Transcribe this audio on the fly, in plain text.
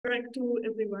back to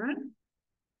everyone.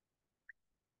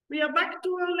 We are back to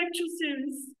our lecture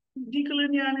series,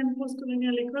 Decolonial and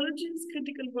Postcolonial Ecologies,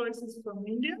 Critical Voices from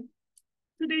India.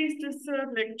 Today is the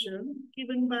third lecture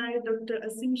given by Dr.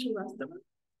 Aseem Shrivastava.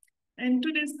 And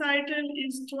today's title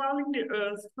is Twirling the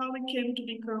Earth, How We Came to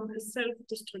Become a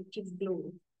Self-Destructive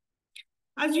Globe.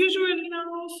 As usual,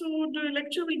 so the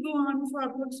lecture will go on for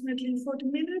approximately 40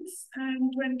 minutes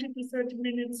and 20 to 30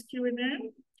 minutes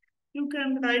Q&A. You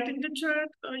can write in the chat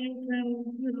or you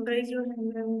can raise your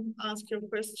hand and ask your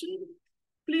question.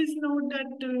 Please note that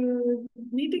the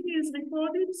meeting is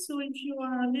recorded, so if you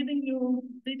are leaving your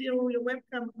video, your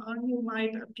webcam on, you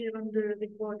might appear on the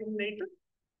recording later.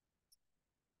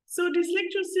 So this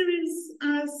lecture series,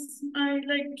 as I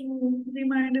like to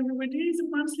remind everybody, is a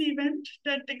monthly event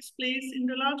that takes place in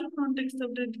the larger context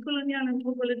of the Decolonial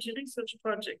Anthropology Research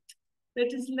Project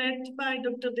that is led by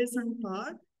Dr. Desang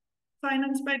Park,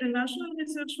 financed by the National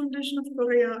Research Foundation of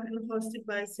Korea and hosted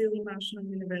by Seoul National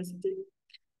University.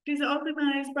 It is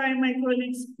organized by my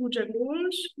colleagues Pooja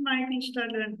Ghosh, Michael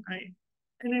Stadler, and I.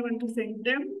 And I want to thank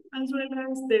them as well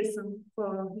as Desang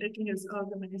for letting us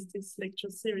organize this lecture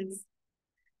series.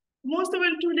 Most of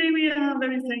all, today we are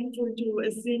very thankful to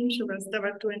Aseem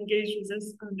Shrivastava to engage with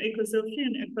us on ecosophy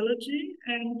and ecology,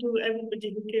 and to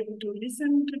everybody who came to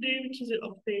listen today, which is an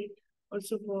off day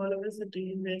also for all of us at the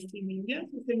University in India.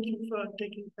 So thank you for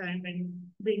taking time and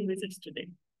being with us today.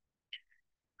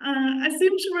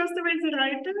 Aseem Shrivastava is a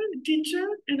writer, a teacher,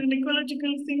 and an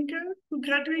ecological thinker who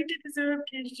graduated with a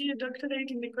PhD, a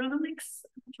doctorate in economics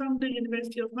from the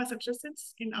University of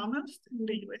Massachusetts in Amherst in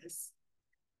the US.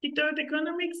 He taught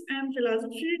economics and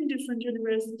philosophy in different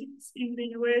universities in the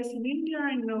US, in India,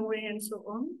 in Norway, and so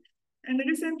on. And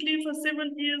recently, for several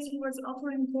years, he was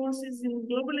offering courses in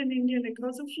global and Indian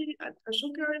ecosophy at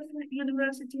Ashoka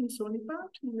University in Sonipat,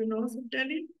 in the north of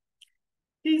Delhi.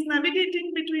 He's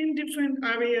navigating between different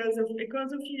areas of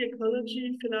ecosophy,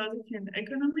 ecology, philosophy, and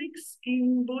economics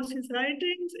in both his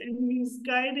writings and his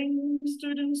guiding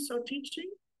students or teaching.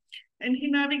 And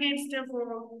he navigates,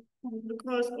 therefore,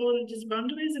 across all these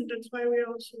boundaries, and that's why we are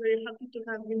also very happy to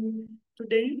have him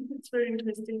today. It's very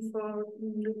interesting for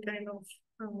the kind of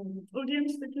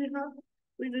audience that we have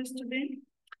with us today.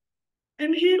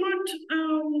 And he wrote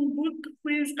a book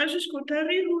with Ashish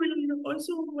Kothari, who will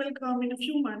also welcome in a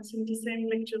few months in the same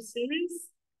lecture series.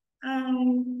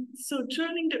 So,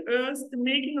 Twirling the Earth, The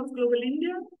Making of Global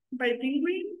India by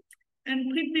Penguin,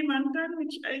 and Prithvi Mantan,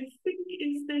 which I think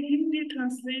is the Hindi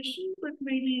translation, but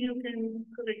maybe you can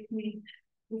correct me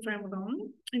if I'm wrong,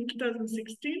 in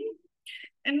 2016.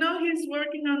 And now he's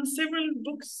working on several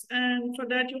books, and for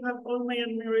that you have all my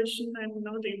admiration. I'm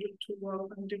not able to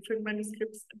work on different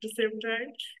manuscripts at the same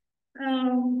time.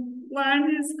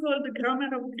 One is called The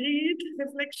Grammar of Greed,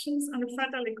 Reflections on a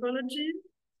Fatal Ecology.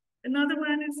 Another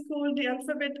one is called The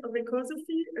Alphabet of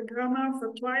Ecosophy, A Grammar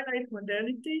for Twilight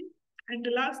Modernity. And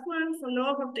the last one, For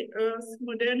Love of the Earth,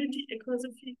 Modernity,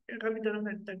 Ecosophy,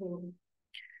 Rabindranath Tagore.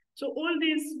 So all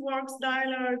these works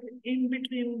dialogue in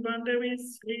between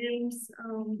boundaries, realms,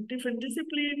 different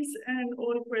disciplines, and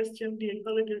all question the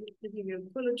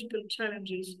ecological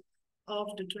challenges of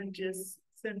the 20th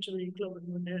century global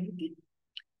modernity.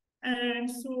 And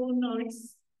so now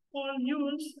it's all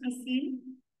yours, Aseem,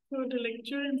 for the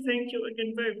lecture, and thank you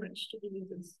again very much to be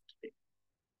with us today.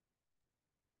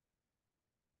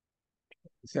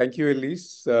 Thank you,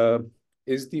 Elise.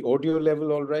 Is the audio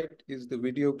level all right? Is the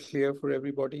video clear for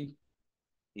everybody?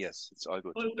 Yes, it's all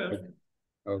good. All perfect.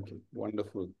 Okay,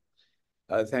 wonderful.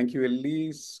 Thank you,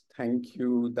 Elise. Thank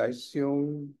you,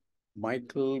 Daisyong,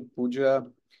 Michael, Pooja.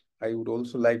 I would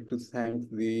also like to thank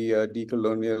the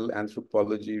Decolonial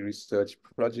Anthropology Research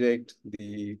Project,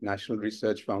 the National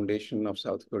Research Foundation of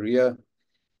South Korea,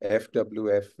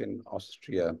 FWF in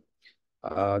Austria.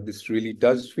 This really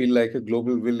does feel like a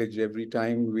global village every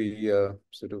time we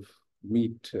sort of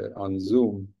meet on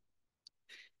Zoom.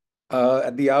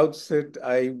 At the outset,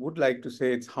 I would like to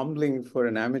say it's humbling for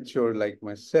an amateur like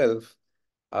myself.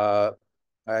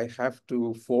 I have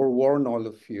to forewarn all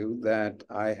of you that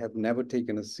I have never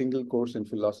taken a single course in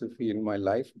philosophy in my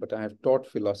life, but I have taught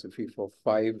philosophy for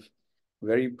 5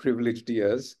 very privileged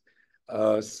years.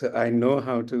 So I know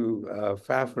how to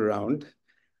faff around.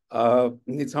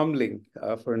 It's humbling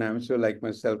for an amateur like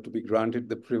myself to be granted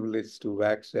the privilege to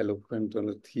wax eloquent on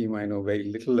a theme I know very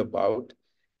little about.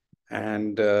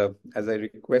 And as I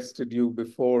requested you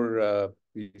before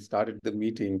we started the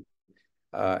meeting,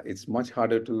 it's much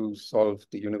harder to solve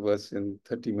the universe in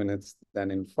 30 minutes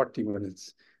than in 40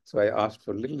 minutes. So I asked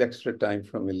for a little extra time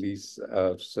from Elise.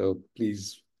 So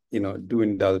please, do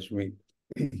indulge me.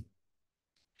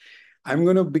 I'm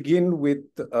going to begin with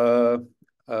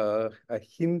a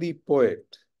Hindi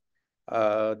poet.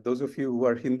 Those of you who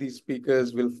are Hindi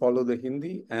speakers will follow the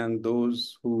Hindi, and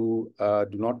those who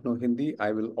do not know Hindi,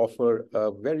 I will offer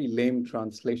a very lame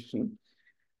translation.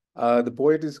 The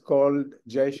poet is called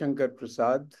Shankar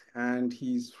Prasad, and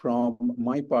he's from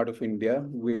my part of India,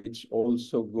 which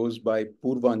also goes by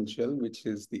Purvanchal, which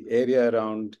is the area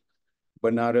around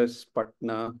Banaras,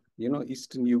 Patna,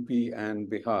 Eastern UP and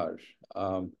Bihar.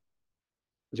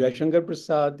 Shankar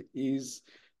Prasad is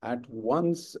at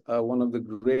once one of the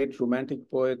great romantic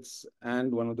poets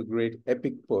and one of the great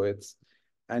epic poets.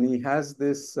 And he has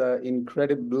this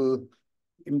incredible,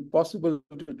 impossible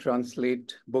to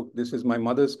translate book. This is my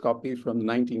mother's copy from the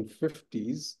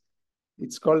 1950s.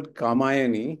 It's called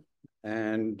Kamayani,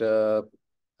 and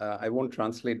I won't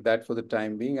translate that for the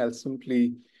time being. I'll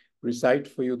simply recite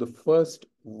for you the first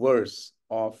verse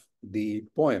of the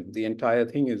poem. The entire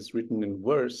thing is written in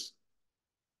verse.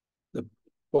 The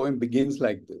poem begins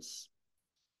like this.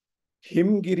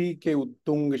 Himgiri के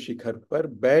उत्तुंग शिखर पर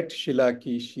बैठ शिला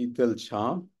की शीतल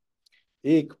छां,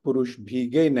 एक पुरुष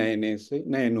भीगे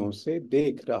नयनों से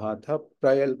देख रहा था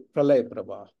प्रलय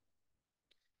प्रवाह.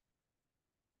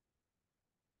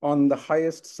 On the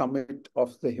highest summit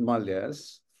of the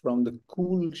Himalayas, from the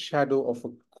cool shadow of a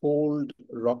cold,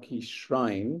 rocky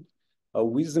shrine, a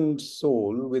wizened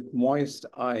soul with moist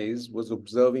eyes was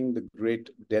observing the great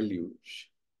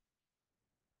deluge.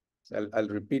 So I'll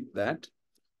repeat that.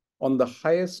 On the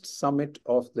highest summit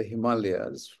of the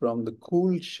Himalayas, from the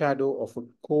cool shadow of a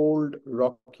cold,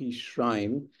 rocky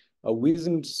shrine, a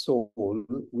wizened soul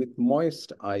with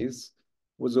moist eyes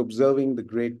was observing the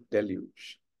great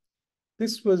deluge.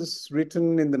 This was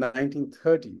written in the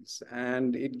 1930s,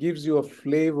 and it gives you a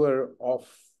flavor of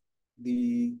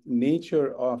the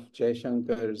nature of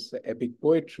Jayashankar's epic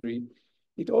poetry.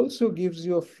 It also gives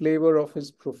you a flavor of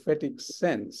his prophetic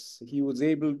sense. He was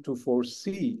able to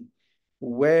foresee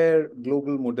where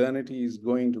global modernity is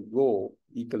going to go,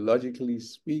 ecologically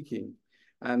speaking.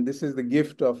 And this is the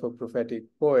gift of a prophetic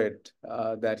poet,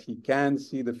 that he can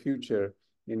see the future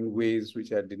in ways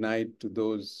which are denied to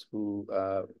those who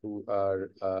are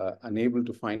unable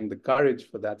to find the courage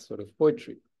for that sort of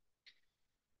poetry.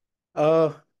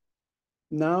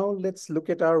 Now let's look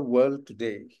at our world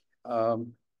today.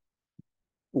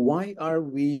 Why are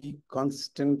we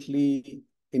constantly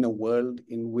in a world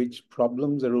in which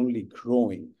problems are only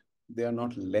growing? They are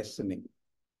not lessening.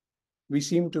 We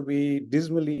seem to be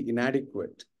dismally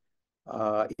inadequate,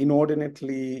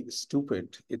 inordinately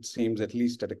stupid, it seems, at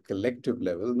least at a collective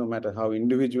level, no matter how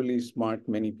individually smart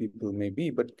many people may be.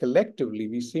 But collectively,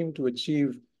 we seem to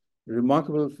achieve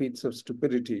remarkable feats of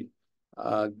stupidity,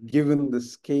 given the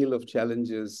scale of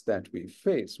challenges that we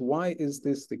face. Why is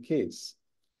this the case?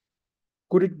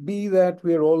 Could it be that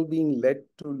we are all being led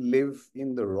to live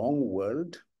in the wrong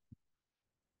world?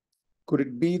 Could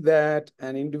it be that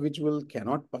an individual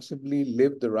cannot possibly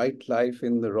live the right life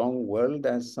in the wrong world,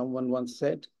 as someone once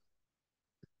said?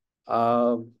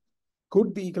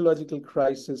 Could the ecological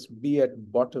crisis be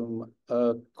at bottom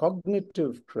a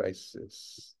cognitive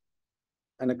crisis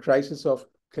and a crisis of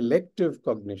collective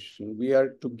cognition? We are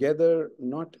together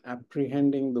not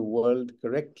apprehending the world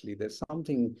correctly. There's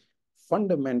something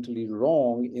fundamentally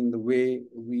wrong in the way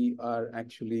we are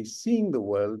actually seeing the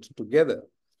world together.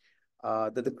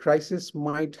 That the crisis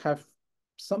might have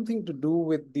something to do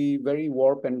with the very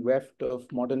warp and weft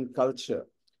of modern culture,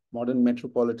 modern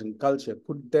metropolitan culture.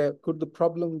 Could the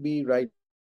problem be right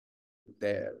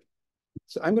there?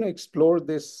 So I'm going to explore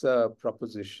this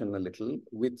proposition a little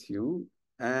with you.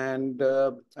 And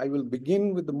I will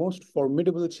begin with the most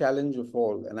formidable challenge of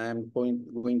all. And I'm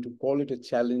going to call it a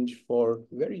challenge for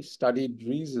very studied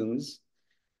reasons.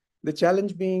 The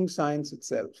challenge being science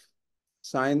itself.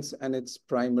 Science and its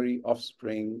primary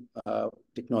offspring,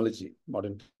 technology,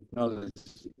 modern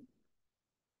technology.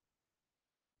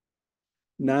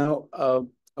 Now, a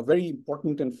very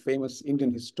important and famous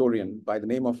Indian historian by the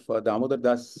name of Damodar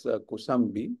Das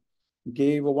Kosambi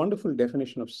gave a wonderful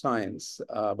definition of science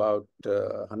about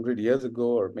 100 years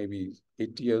ago, or maybe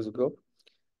 80 years ago.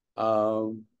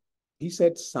 He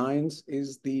said science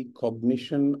is the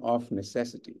cognition of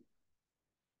necessity.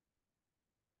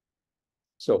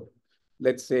 So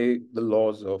let's say the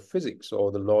laws of physics,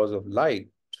 or the laws of light,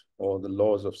 or the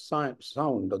laws of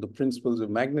sound, or the principles of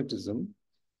magnetism.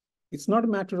 It's not a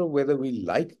matter of whether we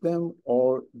like them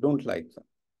or don't like them.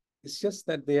 It's just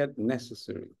that they are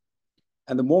necessary.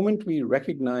 And the moment we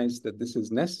recognize that this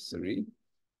is necessary,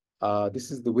 this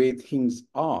is the way things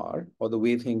are, or the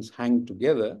way things hang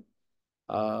together,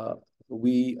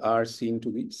 we are seen to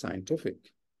be scientific.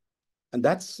 And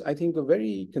that's, I think, a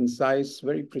very concise,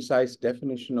 very precise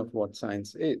definition of what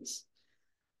science is.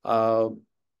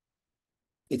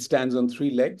 It stands on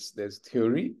three legs. There's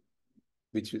theory,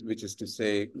 which is to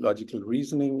say logical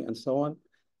reasoning and so on.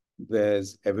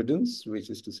 There's evidence, which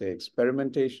is to say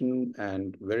experimentation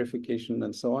and verification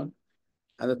and so on.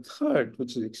 And the third,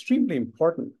 which is extremely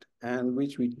important and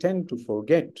which we tend to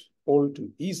forget all too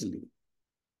easily,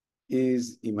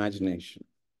 is imagination.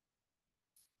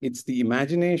 It's the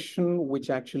imagination which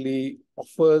actually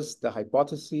offers the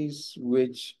hypotheses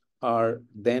which are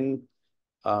then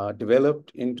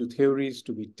developed into theories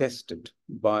to be tested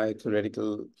by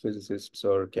theoretical physicists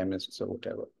or chemists or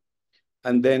whatever.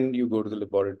 And then you go to the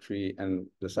laboratory and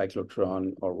the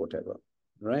cyclotron or whatever,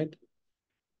 right?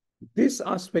 This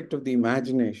aspect of the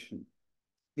imagination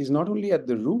is not only at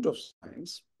the root of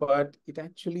science, but it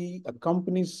actually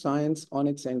accompanies science on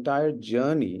its entire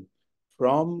journey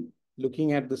from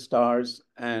looking at the stars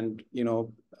and,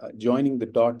 joining the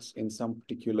dots in some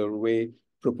particular way,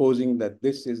 proposing that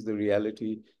this is the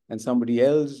reality, and somebody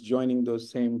else joining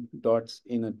those same dots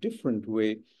in a different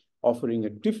way, offering a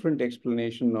different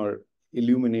explanation or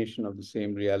illumination of the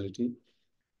same reality.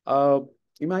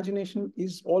 Imagination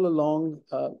is all along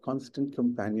a constant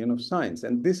companion of science.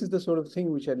 And this is the sort of thing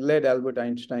which had led Albert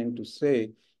Einstein to say,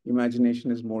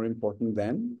 imagination is more important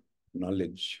than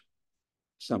knowledge,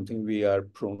 something we are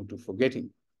prone to forgetting.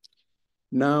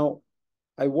 Now,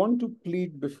 I want to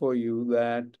plead before you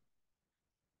that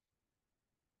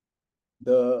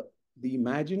the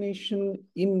imagination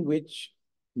in which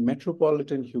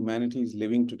metropolitan humanity is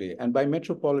living today, and by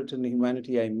metropolitan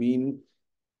humanity, I mean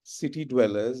city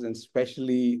dwellers, and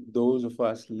especially those of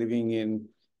us living in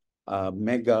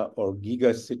mega or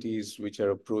giga cities, which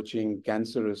are approaching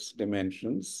cancerous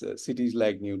dimensions, cities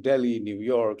like New Delhi, New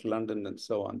York, London, and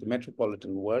so on, the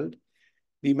metropolitan world.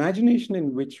 The imagination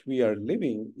in which we are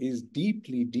living is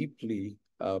deeply, deeply,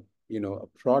 a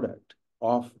product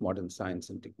of modern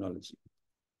science and technology.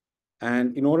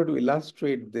 And in order to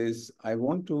illustrate this, I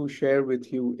want to share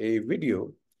with you a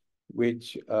video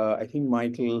which I think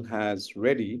Michael has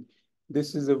ready.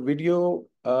 This is a video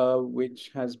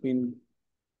which has been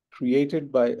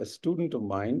created by a student of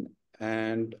mine,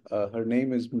 and her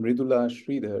name is Mridula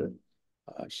Sridhar.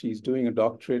 She's doing a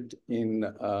doctorate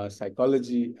in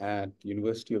psychology at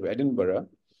University of Edinburgh.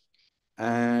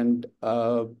 And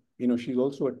she's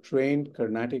also a trained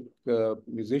Carnatic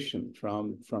musician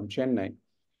from Chennai.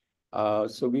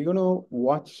 So we're going to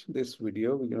watch this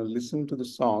video. We're going to listen to the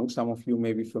song. Some of you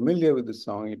may be familiar with the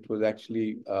song. It was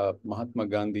actually Mahatma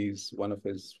Gandhi's, one of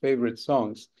his favorite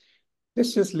songs.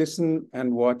 Let's just listen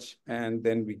and watch, and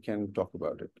then we can talk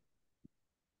about it.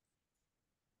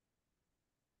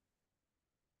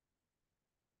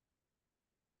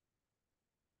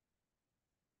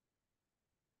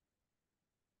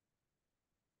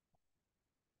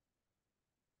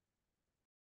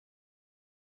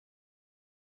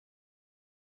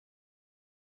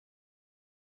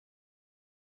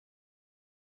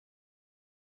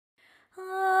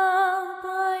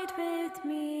 Abide with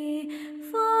me,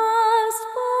 fast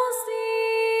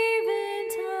perceive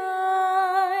in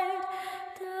time.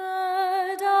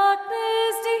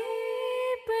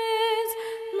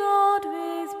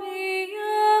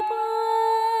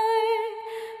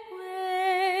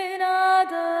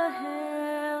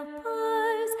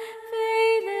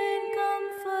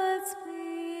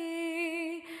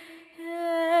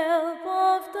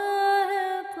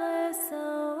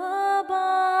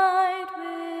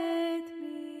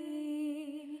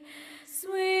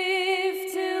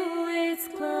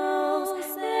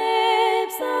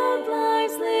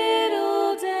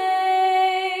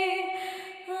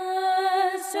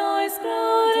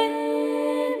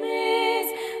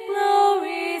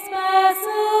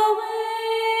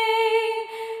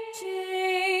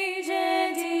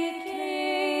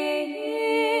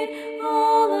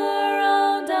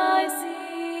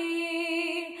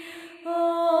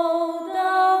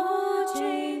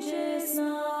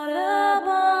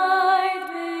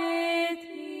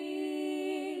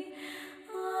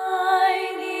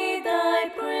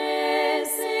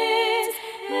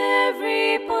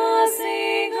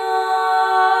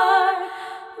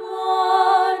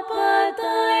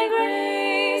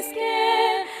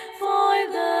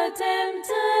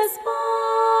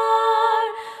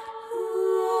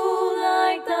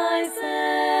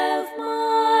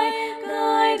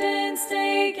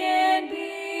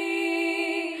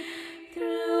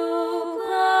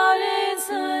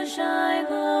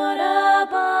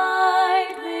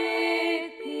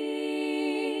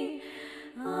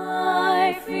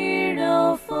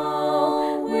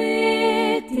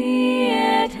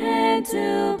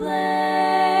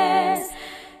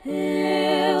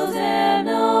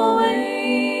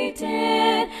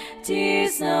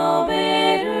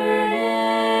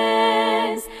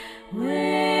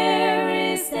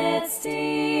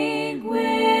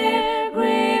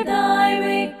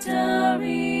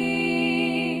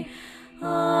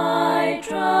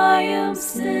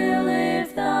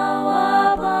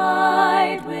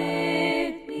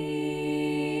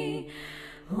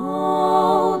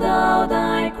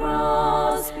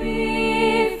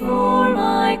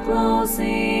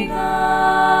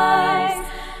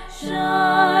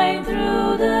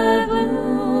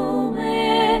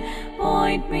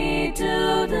 point me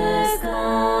to the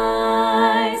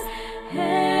skies.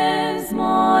 Heaven's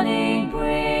morning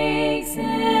breaks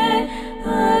and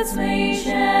earth's may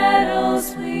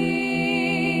shadows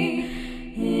flee.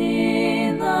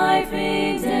 In life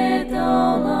and death,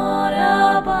 O Lord,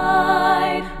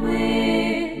 abide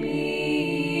with me.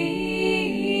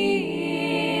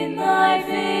 In life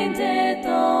and death,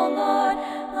 O Lord,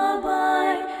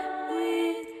 abide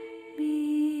with me.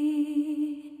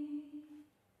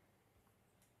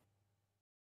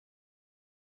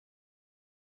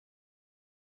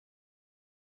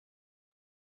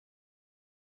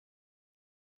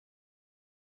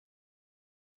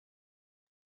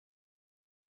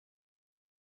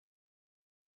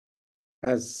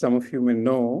 As some of you may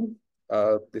know,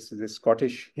 this is a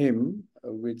Scottish hymn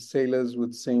which sailors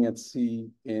would sing at sea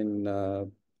in,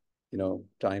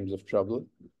 times of trouble.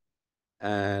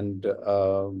 And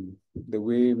the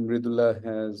way Mridula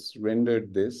has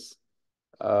rendered this,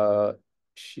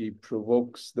 she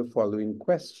provokes the following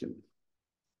question.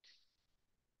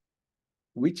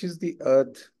 Which is the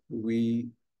earth we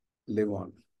live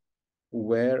on?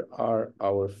 Where are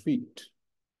our feet?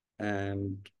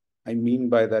 And I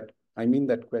mean that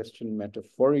question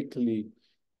metaphorically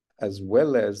as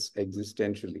well as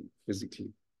existentially, physically,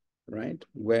 right?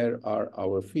 Where are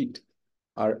our feet?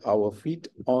 Are our feet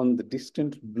on the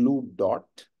distant blue dot,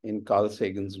 in Carl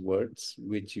Sagan's words,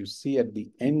 which you see at the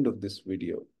end of this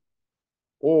video?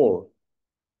 Or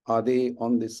are they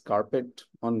on this carpet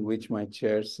on which my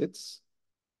chair sits?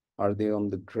 Are they on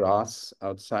the grass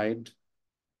outside?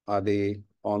 Are they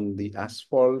on the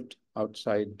asphalt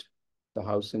outside the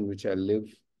house in which I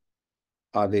live?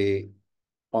 Are they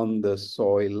on the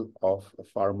soil of a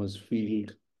farmer's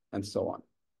field, and so on?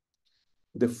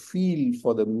 The feel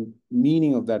for the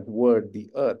meaning of that word, the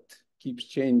earth, keeps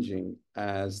changing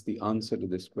as the answer to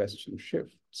this question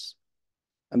shifts.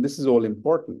 And this is all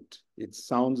important. It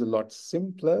sounds a lot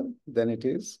simpler than it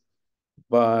is,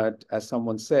 but as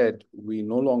someone said, we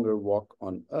no longer walk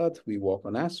on earth, we walk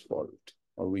on asphalt,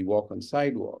 or we walk on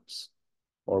sidewalks,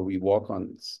 or we walk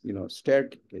on,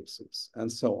 staircases, and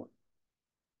so on.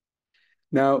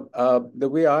 Now, the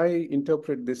way I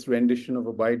interpret this rendition of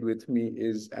Abide With Me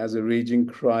is as a raging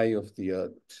cry of the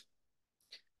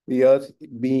earth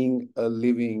being a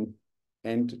living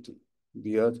entity,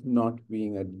 the earth not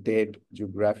being a dead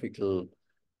geographical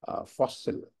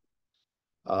fossil,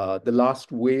 the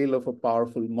last wail of a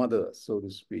powerful mother, so to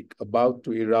speak, about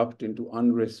to erupt into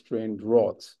unrestrained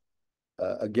wrath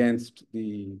against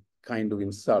the kind of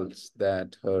insults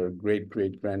that her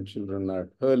great-great-grandchildren are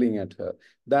hurling at her.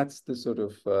 That's the sort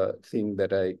of thing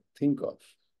that I think of.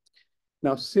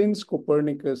 Now, since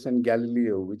Copernicus and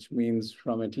Galileo, which means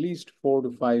from at least 4 to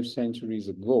 5 centuries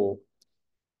ago,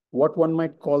 what one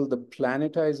might call the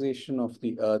planetization of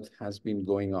the Earth has been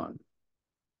going on.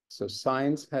 So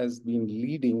science has been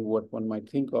leading what one might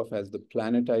think of as the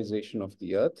planetization of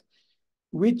the Earth,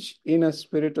 which in a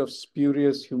spirit of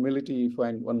spurious humility, if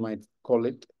one might call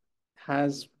it,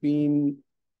 has been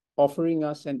offering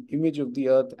us an image of the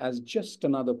Earth as just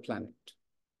another planet,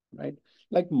 right?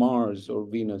 Like Mars or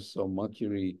Venus or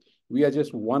Mercury, we are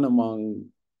just one among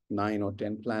 9 or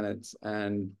 10 planets,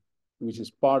 and which is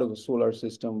part of a solar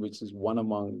system, which is one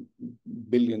among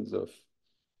billions of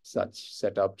such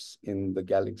setups in the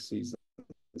galaxies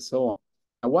and so on.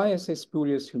 Now, why I say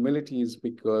spurious humility is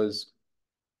because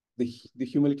the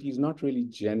humility is not really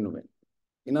genuine.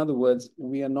 In other words,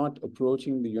 we are not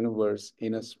approaching the universe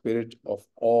in a spirit of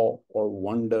awe or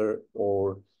wonder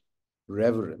or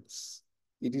reverence.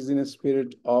 It is in a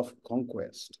spirit of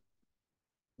conquest,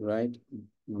 right?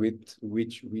 With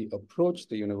which we approach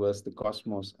the universe, the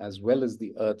cosmos, as well as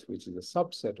the earth, which is a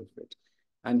subset of it.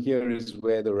 And here is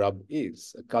where the rub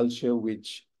is. A culture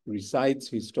which resides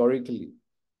historically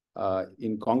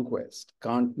in conquest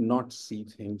can't not see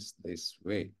things this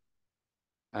way.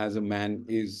 As a man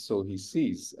is, so he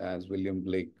sees, as William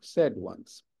Blake said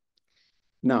once.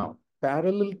 Now,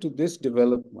 parallel to this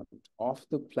development of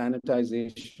the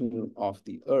planetization of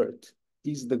the earth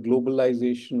is the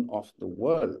globalization of the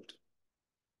world.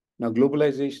 Now,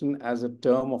 globalization as a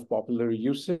term of popular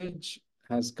usage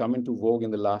has come into vogue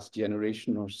in the last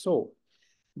generation or so.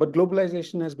 But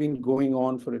globalization has been going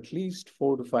on for at least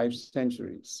 4 to 5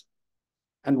 centuries.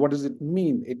 And what does it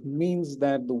mean? It means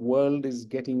that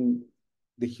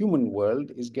the human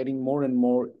world is getting more and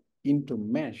more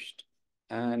intermeshed.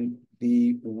 And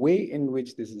the way in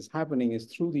which this is happening is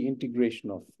through the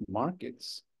integration of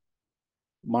markets.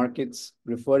 Markets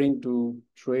referring to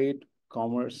trade,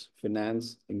 commerce,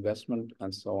 finance, investment,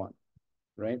 and so on,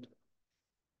 right?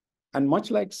 And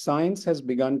much like science has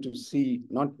begun to see,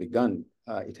 not begun,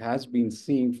 it has been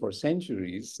seen for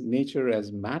centuries, nature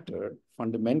as matter.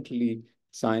 Fundamentally,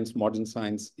 science, modern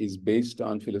science, is based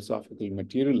on philosophical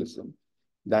materialism.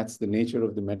 That's the nature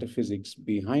of the metaphysics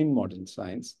behind modern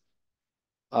science.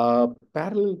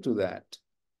 Parallel to that,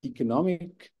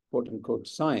 economic, quote unquote,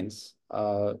 science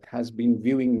has been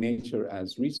viewing nature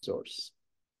as resource.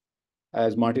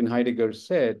 As Martin Heidegger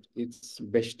said, it's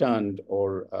Bestand,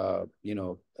 or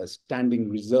a standing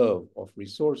reserve of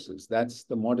resources. That's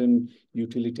the modern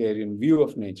utilitarian view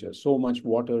of nature. So much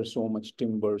water, so much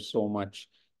timber, so much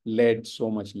lead,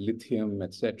 so much lithium,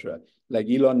 etc. Like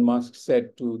Elon Musk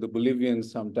said to the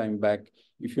Bolivians some time back,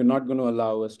 if you're not going to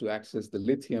allow us to access the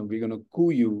lithium, we're going to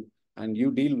coup you and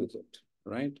you deal with it,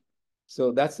 right?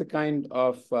 So that's the kind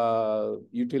of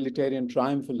utilitarian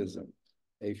triumphalism,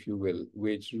 if you will,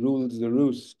 which rules the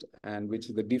roost and which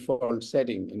is the default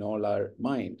setting in all our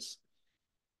minds.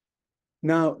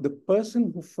 Now, the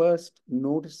person who first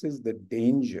notices the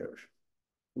danger,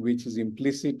 which is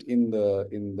implicit in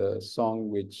the song,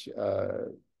 which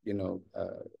in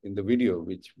the video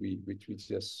which we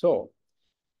just saw,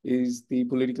 is the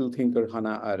political thinker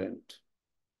Hannah Arendt.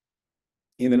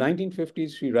 In the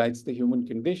 1950s, she writes The Human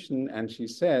Condition, and she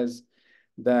says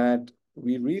that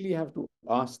we really have to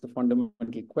ask the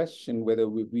fundamental question whether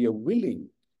we are willing,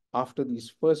 after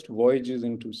these first voyages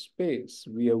into space,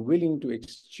 we are willing to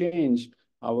exchange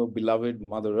our beloved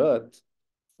Mother Earth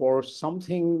for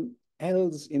something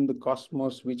else in the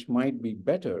cosmos which might be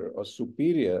better or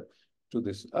superior to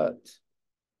this Earth,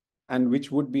 and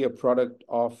which would be a product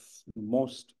of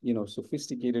most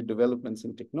sophisticated developments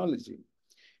in technology.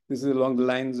 This is along the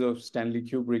lines of Stanley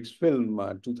Kubrick's film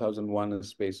 2001: A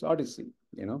Space Odyssey.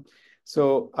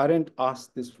 So Arendt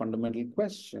asked this fundamental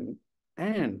question,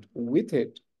 and with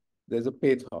it, there's a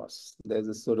pathos, there's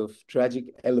a sort of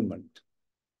tragic element.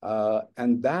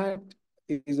 And that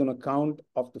is on account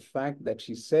of the fact that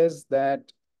she says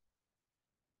that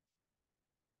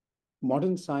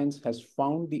modern science has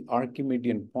found the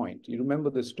Archimedean point. You remember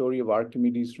the story of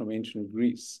Archimedes from ancient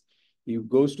Greece. He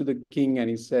goes to the king and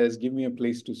he says, give me a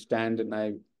place to stand and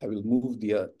I will move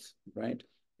the earth, right?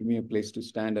 Give me a place to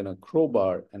stand and a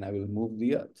crowbar and I will move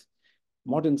the earth.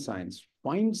 Modern science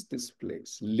finds this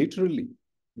place literally,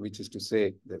 which is to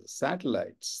say there are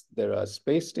satellites, there are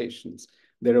space stations,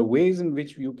 there are ways in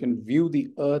which you can view the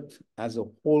earth as a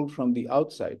whole from the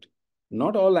outside.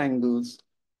 Not all angles,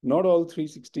 not all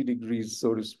 360 degrees,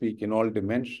 so to speak, in all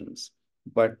dimensions,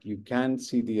 but you can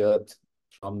see the earth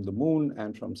from the moon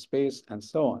and from space and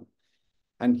so on.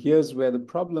 And here's where the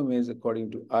problem is,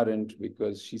 according to Arendt,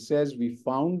 because she says we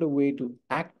found a way to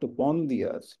act upon the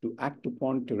earth, to act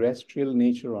upon terrestrial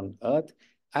nature on earth,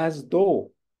 as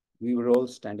though we were all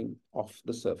standing off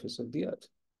the surface of the earth.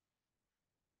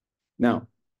 Now,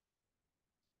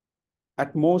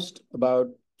 at most, about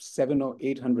 700 or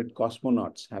 800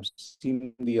 cosmonauts have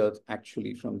seen the earth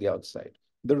actually from the outside.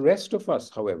 The rest of us,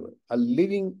 however, are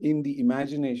living in the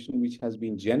imagination which has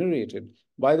been generated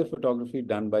by the photography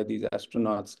done by these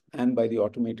astronauts and by the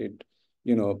automated,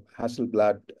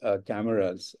 Hasselblad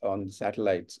cameras on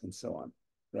satellites and so on,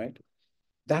 right?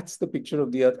 That's the picture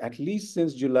of the Earth, at least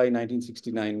since July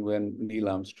 1969, when Neil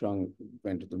Armstrong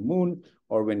went to the moon,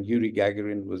 or when Yuri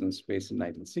Gagarin was in space in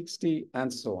 1960,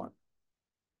 and so on.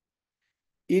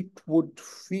 It would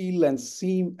feel and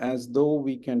seem as though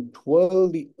we can twirl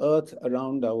the earth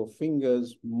around our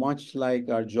fingers, much like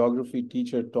our geography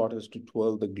teacher taught us to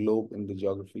twirl the globe in the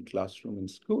geography classroom in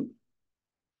school.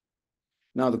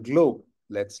 Now, the globe,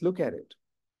 let's look at it.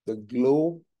 The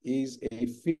globe is a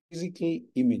physical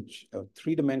image, a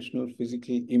three-dimensional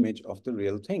physical image of the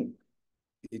real thing.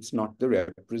 It's not the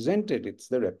represented, it's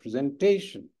the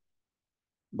representation.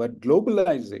 But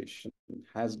globalization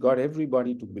has got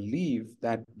everybody to believe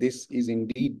that this is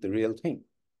indeed the real thing.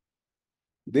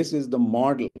 This is the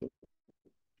model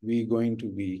we're going to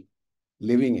be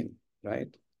living in, right?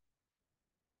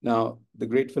 Now, the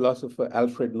great philosopher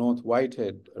Alfred North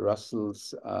Whitehead,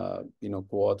 Russell's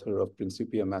co-author of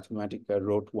Principia Mathematica,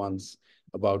 wrote once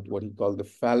about what he called the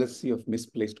fallacy of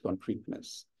misplaced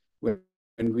concreteness. When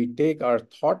we take our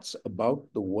thoughts about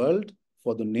the world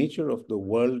for the nature of the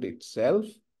world itself,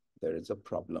 there is a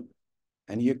problem.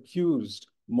 And he accused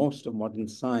most of modern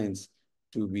science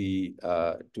to be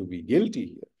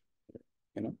guilty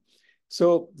here,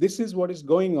 So this is what is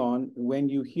going on when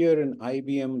you hear an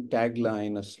IBM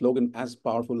tagline, a slogan as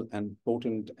powerful and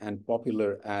potent and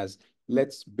popular as,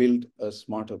 let's build a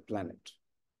smarter planet.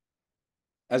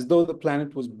 As though the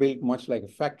planet was built much like a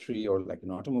factory or like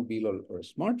an automobile or a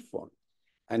smartphone.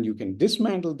 And you can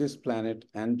dismantle this planet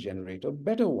and generate a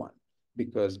better one.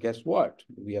 Because guess what?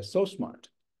 We are so smart.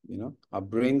 Our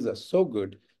brains are so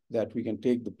good that we can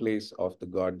take the place of the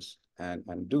gods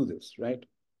and do this, right?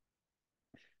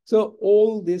 So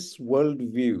all this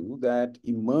worldview that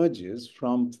emerges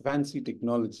from fancy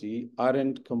technology,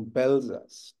 Arendt compels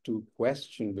us to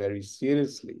question very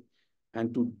seriously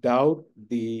and to doubt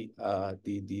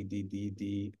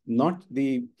not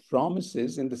the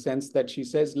promises, in the sense that she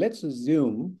says, let's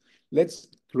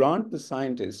grant the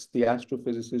scientists, the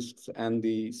astrophysicists and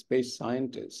the space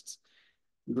scientists,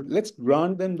 let's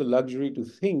grant them the luxury to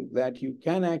think that you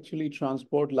can actually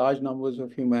transport large numbers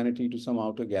of humanity to some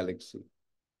outer galaxy.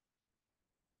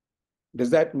 Does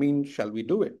that mean, shall we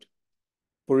do it?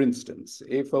 For instance,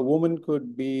 if a woman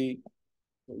could be,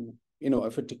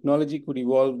 if a technology could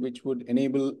evolve which would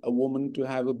enable a woman to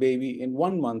have a baby in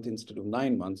 1 month instead of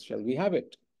 9 months, shall we have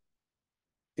it?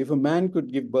 If a man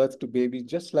could give birth to babies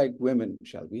just like women,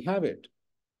 shall we have it?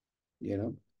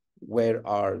 Where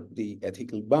are the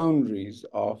ethical boundaries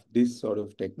of this sort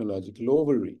of technological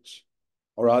overreach?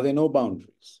 Or are there no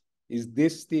boundaries? Is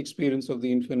this the experience of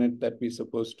the infinite that we're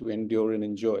supposed to endure and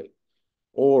enjoy?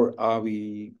 Or are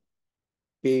we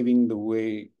paving the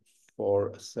way for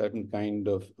a certain kind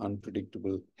of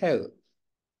unpredictable hell?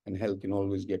 And hell can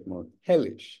always get more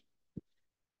hellish.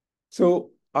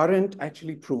 So Arendt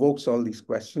actually provokes all these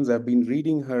questions. I've been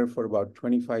reading her for about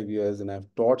 25 years, and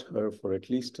I've taught her for at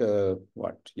least,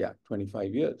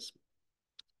 25 years.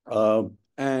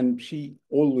 And she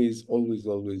always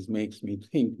makes me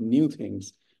think new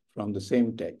things from the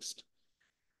same text.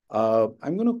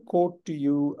 I'm going to quote to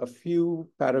you a few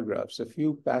paragraphs, a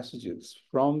few passages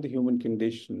from the human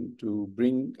condition to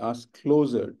bring us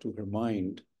closer to her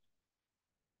mind.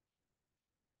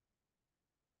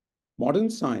 Modern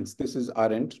science, this is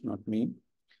Arendt, not me.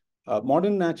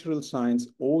 Modern natural science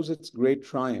owes its great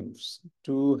triumphs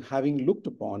to having looked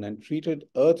upon and treated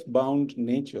earthbound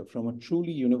nature from a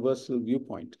truly universal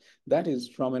viewpoint, that is,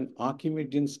 from an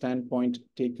Archimedean standpoint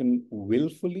taken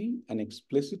willfully and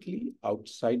explicitly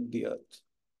outside the earth,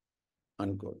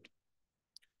 unquote.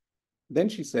 Then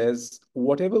she says,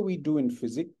 whatever we do in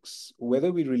physics,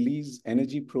 whether we release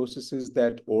energy processes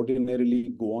that ordinarily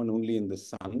go on only in the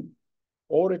sun,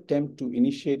 or attempt to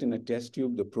initiate in a test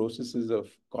tube the processes of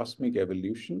cosmic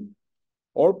evolution,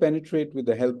 or penetrate with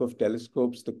the help of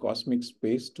telescopes the cosmic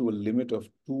space to a limit of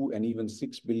 2 and even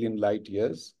 6 billion light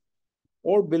years,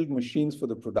 or build machines for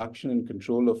the production and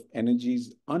control of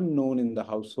energies unknown in the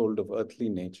household of earthly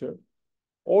nature,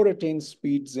 or attain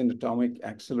speeds in atomic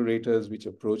accelerators which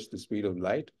approach the speed of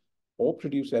light, or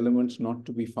produce elements not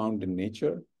to be found in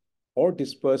nature, or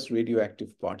disperse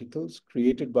radioactive particles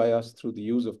created by us through the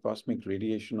use of cosmic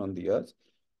radiation on the Earth,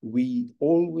 we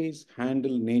always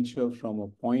handle nature from a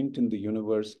point in the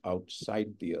universe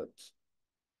outside the Earth.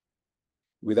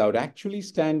 Without actually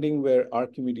standing where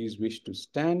Archimedes wished to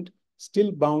stand,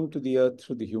 still bound to the Earth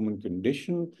through the human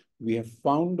condition, we have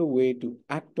found a way to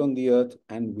act on the Earth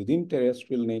and within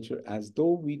terrestrial nature as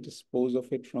though we dispose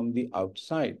of it from the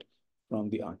outside, from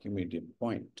the Archimedean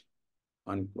point,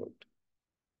 unquote.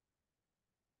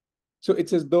 So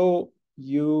it's as though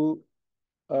you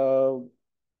are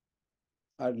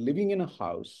living in a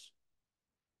house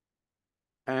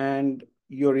and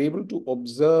you're able to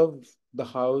observe the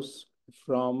house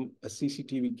from a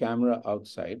CCTV camera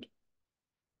outside.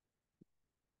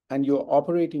 And you're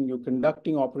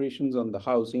conducting operations on the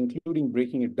house, including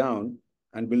breaking it down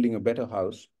and building a better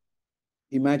house,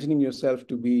 imagining yourself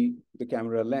to be the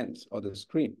camera lens or the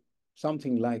screen.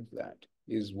 Something like that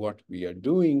is what we are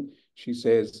doing, she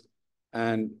says.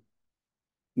 And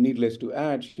needless to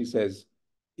add, she says,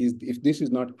 if this is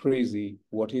not crazy,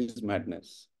 what is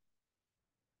madness?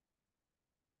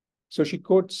 So she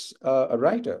quotes a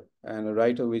writer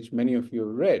which many of you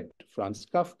have read, Franz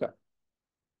Kafka.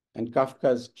 And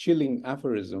Kafka's chilling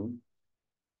aphorism,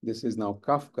 this is now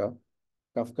Kafka.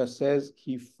 Kafka says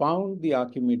he found the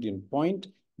Archimedean point,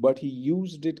 but he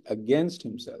used it against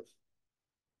himself.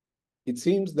 It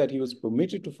seems that he was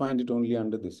permitted to find it only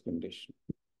under this condition.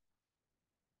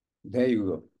 There you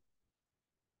go.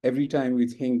 Every time we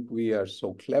think we are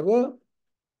so clever,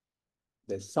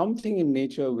 there's something in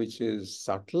nature which is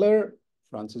subtler.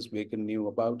 Francis Bacon knew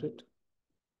about it.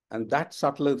 And that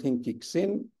subtler thing kicks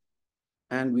in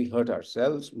and we hurt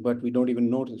ourselves, but we don't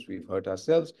even notice we've hurt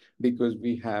ourselves because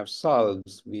we have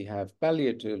salves, we have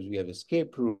palliatives, we have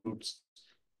escape routes,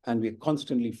 and we're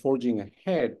constantly forging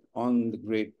ahead on the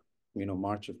great,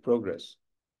 march of progress.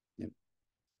 Yeah.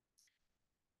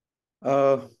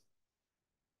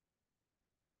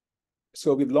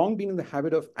 So we've long been in the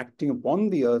habit of acting upon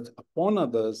the earth, upon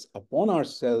others, upon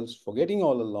ourselves, forgetting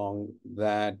all along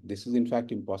that this is in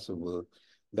fact impossible,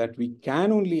 that we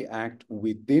can only act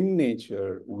within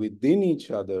nature, within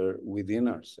each other, within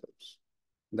ourselves.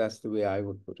 That's the way I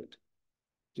would put it.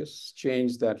 Just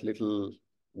change that little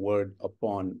word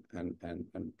upon and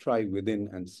try within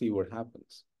and see what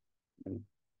happens,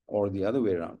 or the other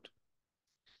way around.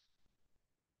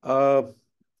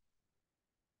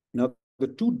 Now, the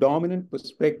two dominant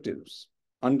perspectives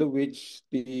under which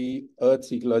the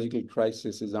Earth's ecological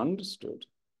crisis is understood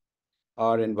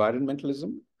are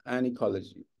environmentalism and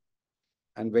ecology.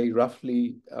 And very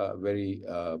roughly, very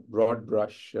broad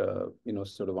brush,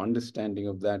 sort of understanding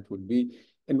of that would be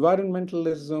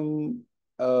environmentalism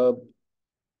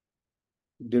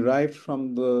derived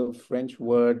from the French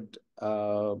word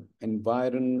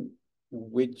environ,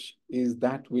 which is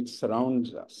that which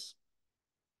surrounds us.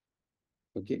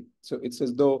 Okay, so it's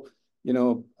as though,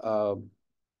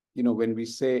 when we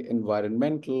say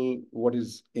environmental, what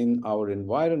is in our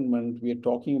environment, we are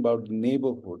talking about the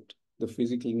neighborhood, the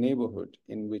physical neighborhood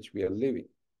in which we are living.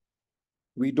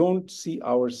 We don't see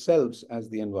ourselves as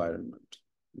the environment,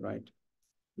 right?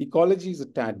 Ecology is a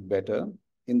tad better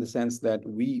in the sense that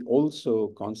we also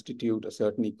constitute a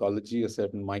certain ecology, a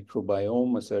certain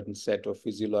microbiome, a certain set of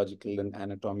physiological and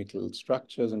anatomical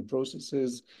structures and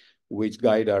processes which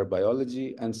guide our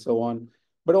biology and so on.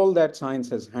 But all that science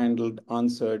has handled,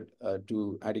 answered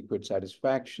to adequate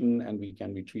satisfaction, and we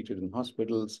can be treated in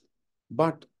hospitals,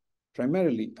 but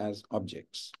primarily as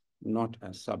objects, not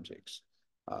as subjects.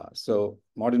 So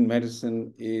modern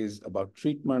medicine is about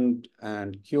treatment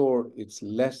and cure. It's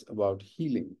less about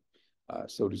healing,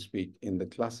 so to speak, in the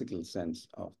classical sense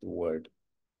of the word.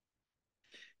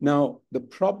 Now, the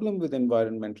problem with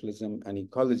environmentalism and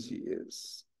ecology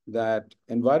is that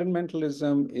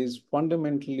environmentalism is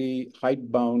fundamentally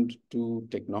hidebound to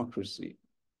technocracy.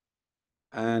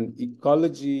 And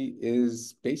ecology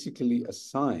is basically a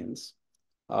science.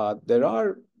 There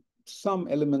are some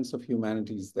elements of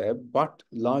humanities there, but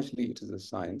largely it is a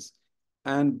science.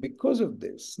 And because of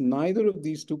this, neither of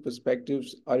these two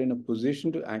perspectives are in a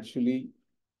position to actually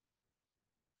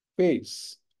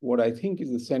face what I think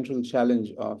is the central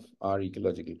challenge of our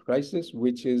ecological crisis,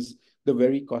 which is the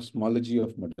very cosmology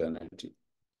of modernity,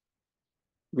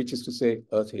 which is to say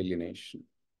Earth alienation.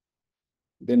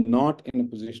 They're not in a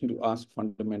position to ask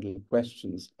fundamental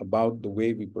questions about the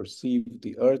way we perceive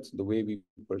the Earth, the way we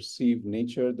perceive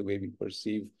nature, the way we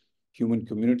perceive human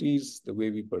communities, the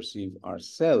way we perceive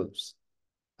ourselves,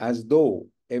 as though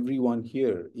everyone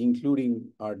here, including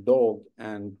our dog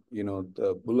and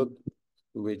the bullock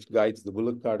which guides the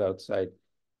bullock cart outside,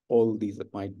 all these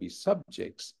might be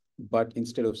subjects. But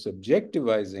instead of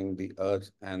subjectivizing the Earth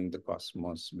and the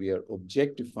cosmos, we are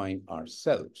objectifying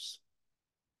ourselves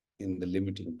in the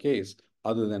limiting case,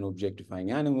 other than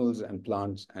objectifying animals and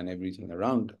plants and everything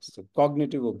around us. So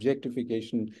cognitive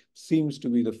objectification seems to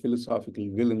be the philosophical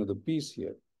villain of the piece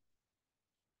here.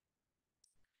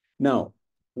 Now,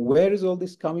 where is all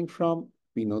this coming from?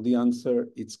 We know the answer.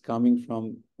 It's coming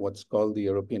from what's called the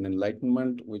European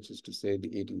Enlightenment, which is to say the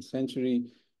 18th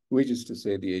century, which is to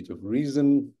say the age of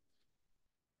reason.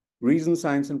 Reason,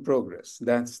 science, and progress.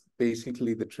 That's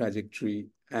basically the trajectory.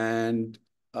 And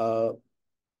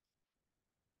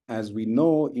as we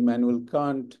know, Immanuel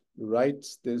Kant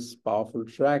writes this powerful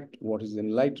tract, What is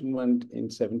Enlightenment, in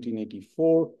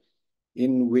 1784,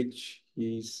 in which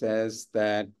he says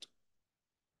that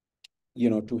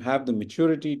to have the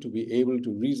maturity to be able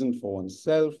to reason for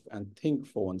oneself and think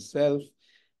for oneself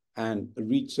and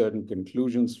reach certain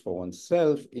conclusions for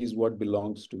oneself is what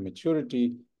belongs to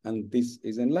maturity. And this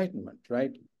is enlightenment,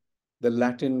 right? The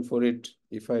Latin for it,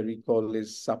 if I recall,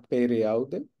 is sapere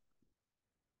aude,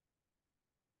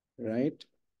 right?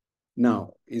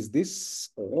 Now, is this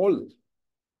all?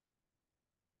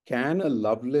 Can a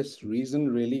loveless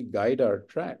reason really guide our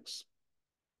tracks?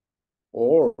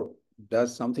 Or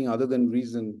does something other than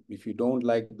reason, if you don't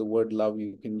like the word love,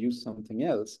 you can use something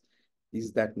else.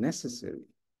 Is that necessary?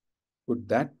 Could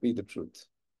that be the truth?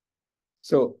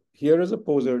 So here is a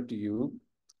poser to you.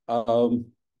 There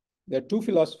are two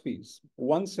philosophies.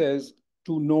 One says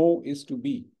to know is to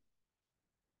be.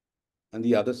 And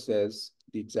the other says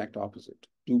the exact opposite.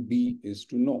 To be is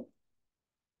to know.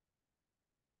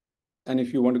 And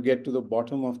if you want to get to the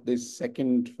bottom of this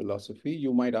second philosophy,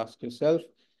 you might ask yourself,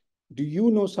 do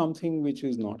you know something which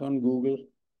is not on Google?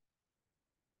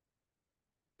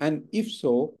 And if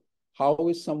so, how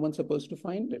is someone supposed to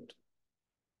find it?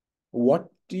 What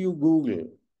do you Google?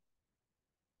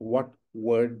 What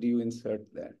word do you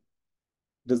insert there?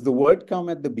 Does the word come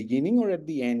at the beginning or at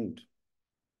the end?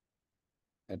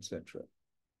 Etc.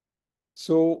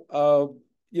 So,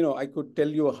 I could tell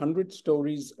you 100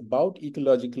 stories about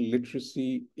ecological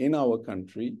literacy in our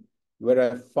country, where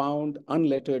I found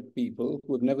unlettered people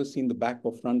who have never seen the back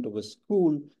or front of a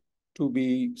school to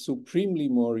be supremely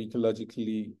more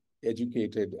ecologically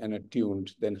educated and attuned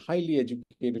than highly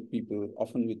educated people,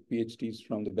 often with PhDs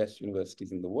from the best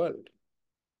universities in the world.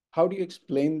 How do you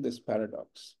explain this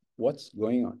paradox? What's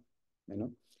going on?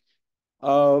 You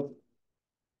know?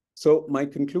 So my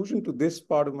conclusion to this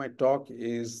part of my talk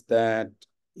is that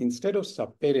instead of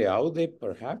sapere aude,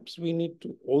 perhaps we need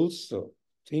to also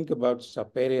think about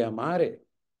sapere amare,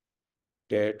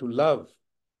 dare to love,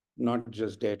 not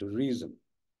just dare to reason.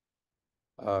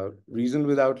 Reason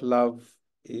without love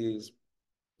is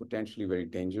potentially very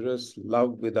dangerous.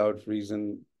 Love without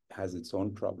reason has its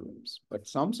own problems, but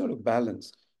some sort of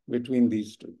balance between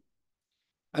these two.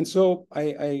 And so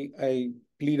I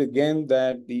plead again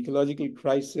that the ecological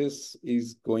crisis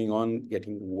is going on,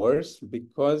 getting worse,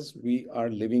 because we are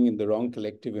living in the wrong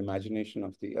collective imagination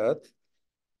of the earth,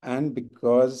 and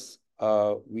because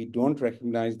we don't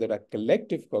recognize that our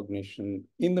collective cognition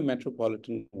in the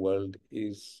metropolitan world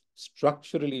is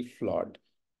structurally flawed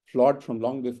from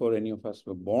long before any of us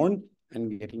were born,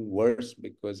 and getting worse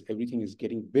because everything is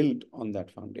getting built on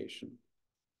that foundation.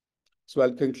 So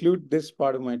I'll conclude this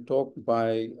part of my talk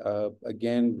by,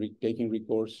 again, taking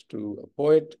recourse to a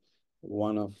poet,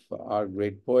 one of our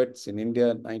great poets in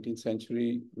India, 19th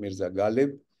century, Mirza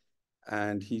Ghalib.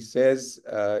 And he says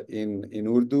in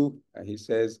Urdu, he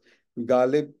says,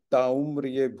 Ghalib taumr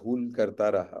ye bhool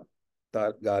karta raha.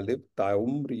 Ghalib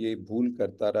taumr ye bhool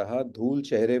karta raha. Dhool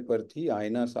chehre par thi,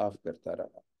 aina saaf karta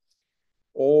raha.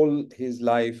 All his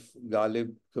life,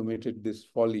 Ghalib committed this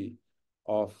folly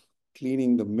of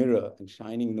cleaning the mirror and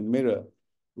shining the mirror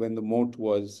when the mote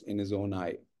was in his own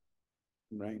eye,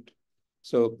 right?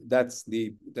 So that's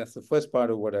the first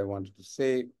part of what I wanted to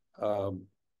say.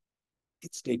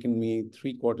 It's taken me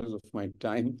 3/4 of my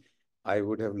time. I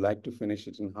would have liked to finish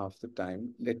it in half the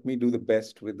time. Let me do the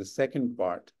best with the second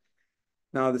part.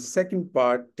 Now, the second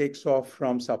part takes off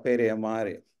from sapere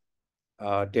amare,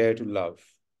 dare to love.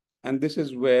 And this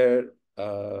is where,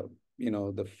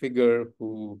 the figure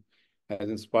who has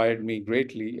inspired me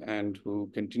greatly and who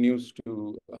continues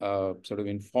to sort of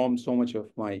inform so much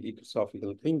of my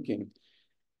ecosophical thinking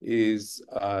is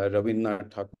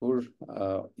Rabindranath Tagore,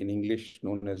 in English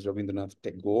known as Rabindranath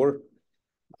Tagore.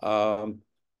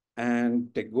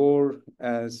 And Tagore,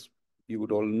 as you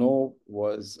would all know,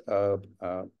 was a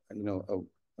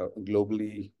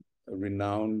globally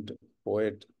renowned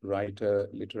poet, writer,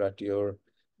 literature,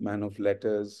 man of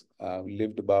letters,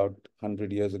 lived about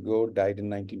 100 years ago, died in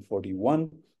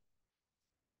 1941.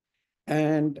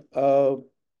 And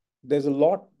there's a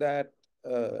lot that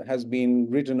has been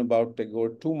written about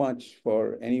Tagore, too much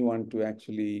for anyone to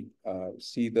actually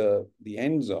see the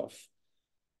ends of.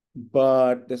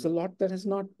 But there's a lot that has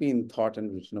not been thought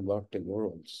and written about Tagore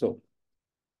also.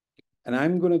 And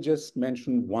I'm going to just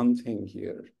mention one thing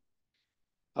here.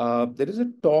 There is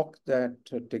a talk that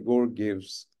Tagore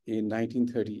gives in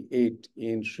 1938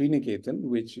 in Sriniketan,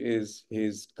 which is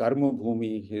his Karma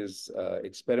Bhumi, his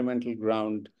experimental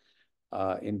ground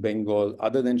in Bengal,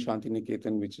 other than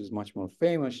Shantiniketan, which is much more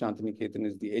famous. Shantiniketan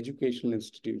is the educational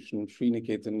institution.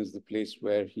 Sriniketan is the place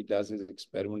where he does his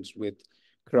experiments with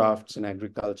crafts and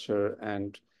agriculture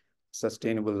and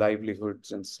sustainable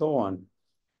livelihoods and so on.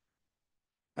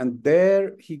 And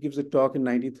there he gives a talk in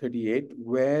 1938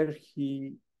 where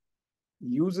he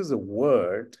uses a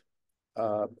word.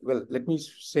 Well, let me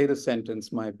say the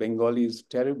sentence. My Bengali is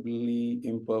terribly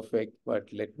imperfect, but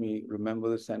let me remember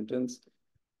the sentence.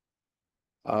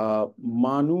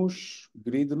 মানুষ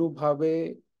গৃহীতভাবে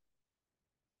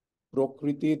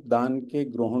প্রকৃতির দানকে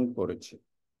গ্রহণ করেছে,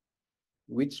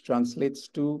 which translates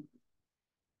to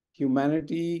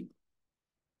humanity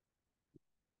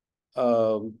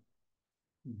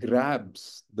grabs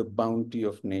the bounty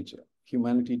of nature.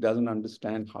 Humanity doesn't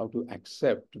understand how to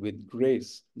accept with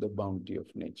grace the bounty of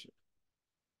nature.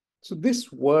 So this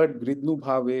word gridnu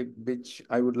bhave, which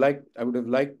I would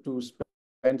have liked to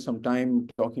spend some time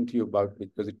talking to you about,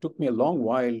 because it took me a long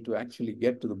while to actually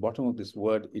get to the bottom of this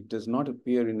word. It does not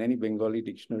appear in any Bengali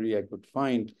dictionary I could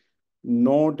find,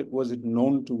 nor was it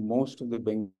known to most of the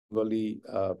Bengali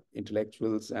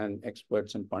intellectuals and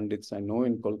experts and pundits I know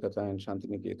in Kolkata and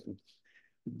Shantiniketan.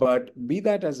 But be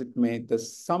that as it may, the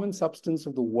sum and substance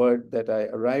of the word that I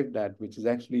arrived at, which is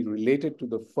actually related to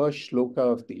the first shloka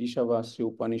of the Ishavasya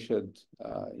Upanishad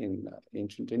in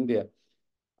ancient India,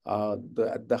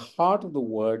 at the heart of the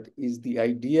word is the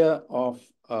idea of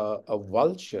a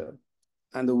vulture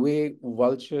and the way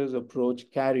vultures approach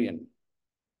carrion,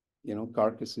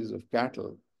 carcasses of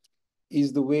cattle,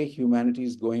 is the way humanity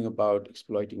is going about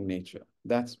exploiting nature.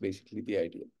 That's basically the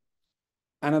idea.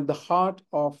 And at the heart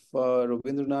of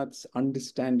Rabindranath's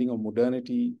understanding of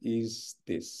modernity is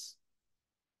this,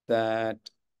 that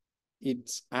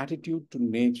its attitude to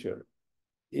nature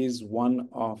is one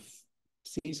of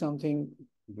see something,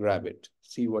 grab it,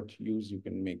 see what use you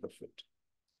can make of it.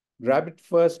 Grab it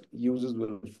first, uses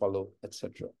will follow,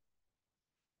 etc.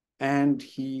 And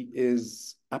he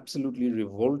is absolutely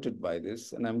revolted by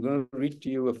this. And I'm going to read to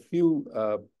you a few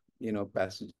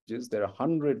passages. There are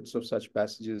hundreds of such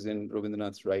passages in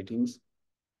Rabindranath's writings.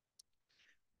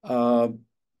 In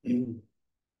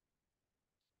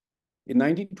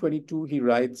 1922, he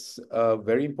writes a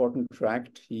very important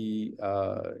tract.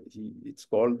 It's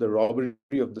called "The Robbery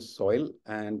of the Soil,"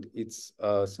 and it's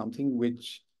something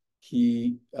which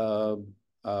he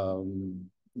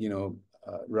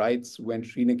writes when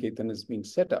Srinaketan is being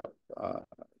set up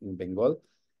in Bengal.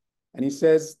 And he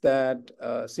says that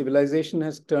civilization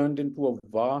has turned into a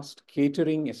vast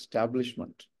catering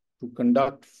establishment to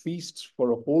conduct feasts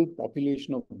for a whole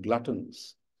population of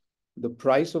gluttons. The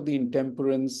price of the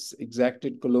intemperance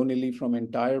exacted colonially from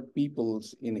entire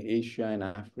peoples in Asia and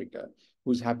Africa,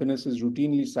 whose happiness is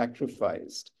routinely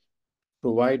sacrificed,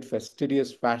 provide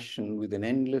fastidious fashion with an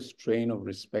endless train of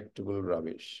respectable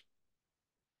rubbish.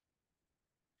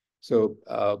 So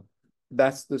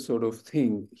that's the sort of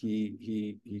thing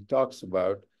he talks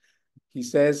about. He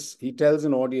says, he tells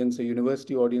an audience, a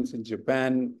university audience in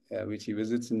Japan, which he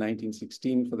visits in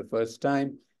 1916 for the first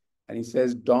time, and he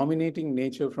says, dominating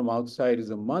nature from outside is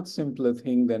a much simpler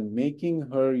thing than making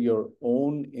her your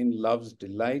own in love's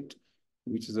delight,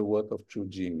 which is a work of true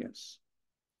genius.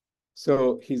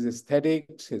 So his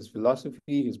aesthetics, his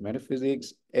philosophy, his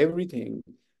metaphysics, everything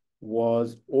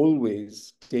was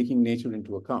always taking nature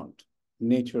into account.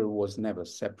 Nature was never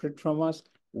separate from us.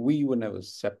 We were never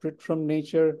separate from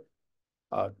nature.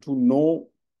 To know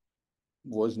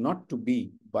was not to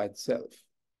be by itself.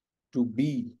 To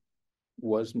be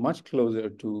was much closer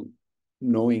to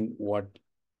knowing what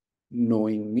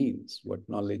knowing means, what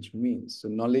knowledge means. So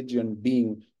knowledge and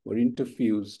being were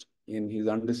interfused in his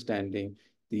understanding.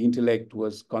 The intellect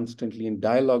was constantly in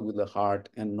dialogue with the heart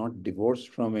and not divorced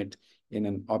from it in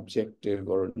an objective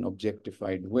or an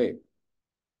objectified way.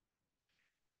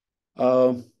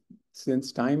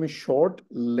 Since time is short,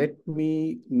 let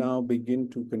me now begin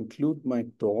to conclude my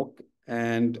talk,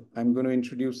 and I'm going to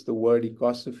introduce the word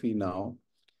ecosophy now.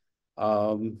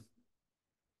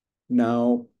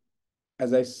 Now,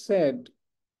 as I said,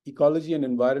 ecology and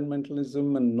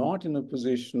environmentalism are not in a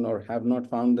position or have not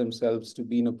found themselves to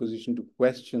be in a position to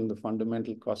question the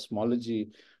fundamental cosmology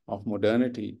of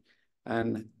modernity.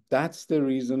 And that's the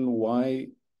reason why,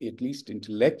 at least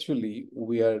intellectually,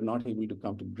 we are not able to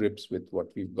come to grips with what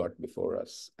we've got before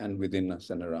us and within us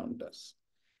and around us.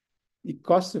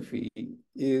 Ecosophy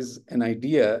is an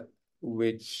idea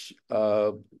which,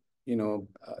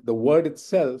 the word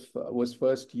itself was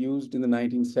first used in the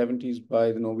 1970s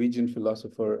by the Norwegian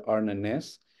philosopher Arne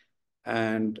Næss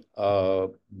and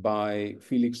by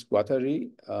Félix Guattari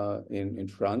in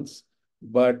France.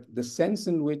 But the sense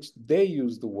in which they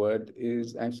use the word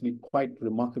is actually quite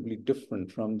remarkably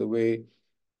different from the way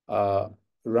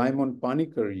Raimond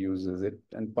Panikkar uses it.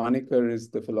 And Panikkar is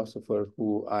the philosopher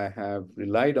who I have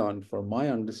relied on for my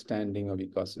understanding of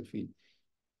ecosophy.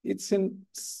 It's a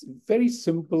very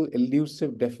simple,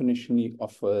 elusive definition he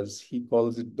offers. He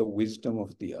calls it the wisdom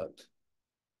of the earth.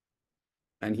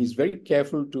 And he's very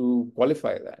careful to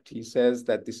qualify that. He says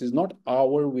that this is not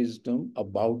our wisdom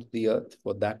about the earth,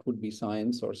 for that would be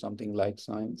science or something like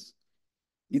science.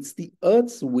 It's the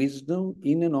earth's wisdom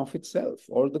in and of itself,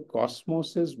 or the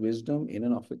cosmos's wisdom in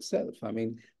and of itself. I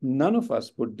mean, none of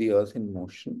us put the earth in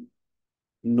motion.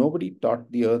 Nobody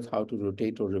taught the earth how to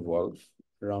rotate or revolve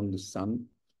around the sun.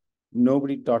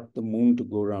 Nobody taught the moon to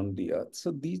go around the earth.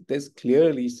 So there's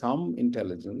clearly some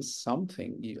intelligence,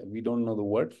 something, we don't know the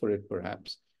word for it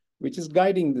perhaps, which is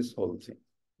guiding this whole thing,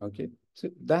 okay? So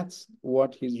that's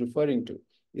what he's referring to.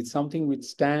 It's something which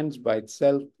stands by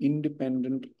itself,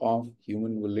 independent of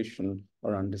human volition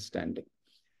or understanding.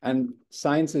 And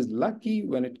science is lucky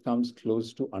when it comes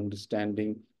close to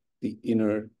understanding the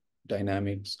inner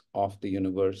dynamics of the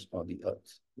universe or the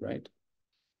earth, right?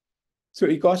 So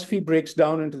ecosophy breaks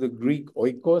down into the Greek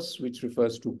oikos, which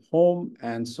refers to home,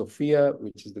 and Sophia,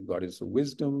 which is the goddess of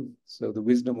wisdom. So the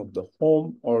wisdom of the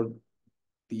home, or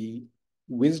the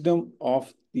wisdom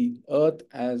of the earth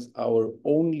as our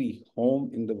only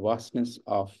home in the vastness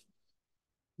of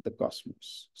the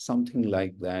cosmos. Something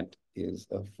like that is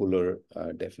a fuller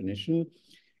definition.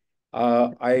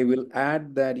 I will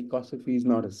add that ecosophy is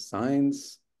not a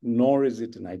science, nor is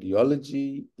it an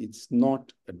ideology. It's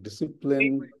not a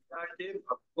discipline.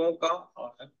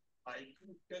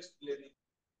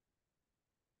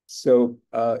 So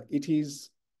it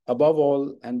is above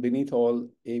all and beneath all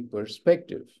a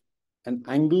perspective, an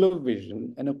angular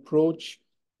vision, an approach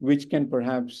which can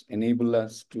perhaps enable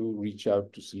us to reach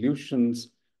out to solutions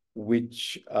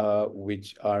which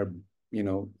are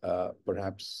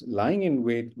perhaps lying in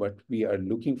wait, but we are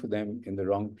looking for them in the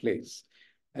wrong place.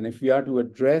 And if we are to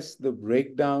address the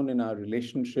breakdown in our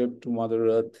relationship to Mother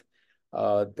Earth,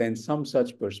 then some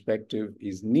such perspective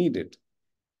is needed.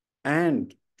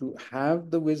 And to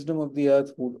have the wisdom of the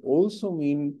earth would also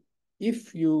mean,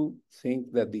 if you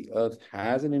think that the earth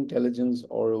has an intelligence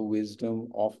or a wisdom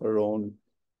of her own,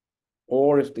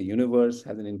 or if the universe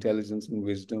has an intelligence and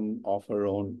wisdom of her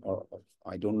own, or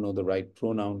I don't know the right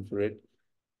pronoun for it,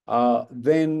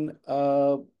 then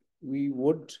we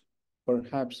would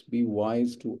perhaps be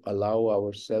wise to allow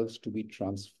ourselves to be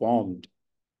transformed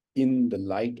in the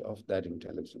light of that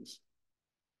intelligence.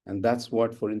 And that's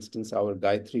what, for instance, our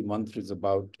Gayatri Mantra is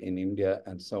about in India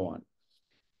and so on.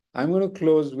 I'm going to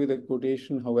close with a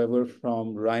quotation, however,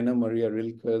 from Rainer Maria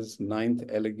Rilke's ninth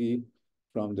elegy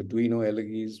from the Duino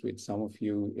Elegies, which some of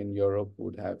you in Europe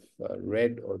would have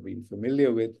read or been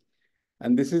familiar with.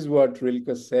 And this is what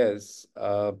Rilke says.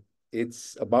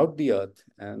 It's about the earth.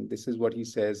 And this is what he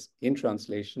says in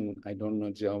translation. I don't know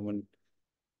German.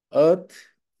 Earth,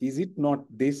 is it not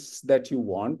this that you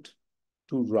want?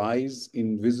 To rise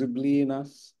invisibly in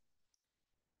us?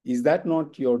 Is that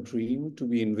not your dream, to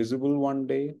be invisible one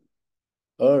day?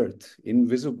 Earth,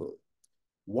 invisible.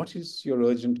 What is your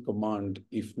urgent command,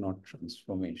 if not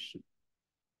transformation?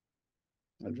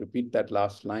 I'll repeat that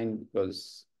last line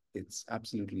because it's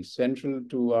absolutely central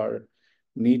to our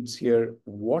needs here.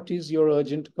 What is your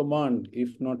urgent command,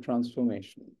 if not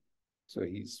transformation? So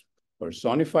he's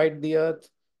personified the earth.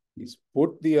 He's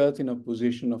put the earth in a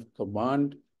position of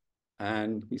command.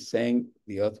 And he's saying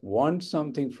the earth wants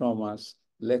something from us.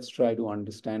 Let's try to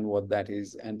understand what that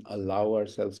is and allow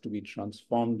ourselves to be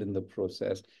transformed in the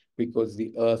process, because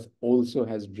the earth also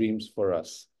has dreams for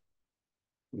us,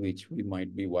 which we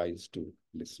might be wise to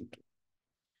listen to.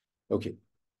 Okay,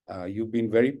 you've been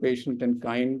very patient and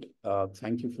kind.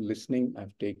 Thank you for listening.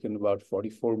 I've taken about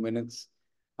 44 minutes,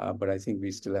 but I think we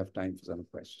still have time for some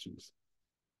questions.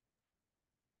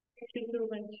 Thank you so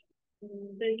much.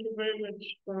 Thank you very much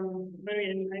for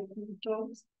very enlightening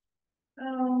talks.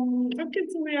 Okay,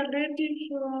 so we are ready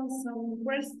for some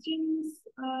questions.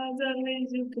 As always,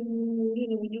 you can,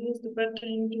 use the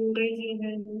button to raise your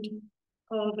hand,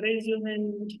 or raise your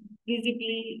hand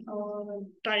visibly, or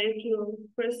type your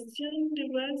question. There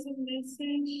was a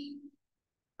message.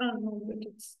 Oh no, but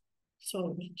it's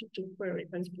solved. The query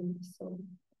has been solved.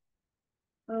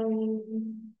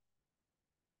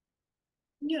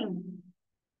 Yeah.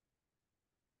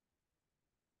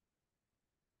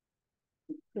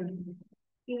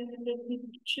 Yeah, let me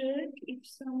check if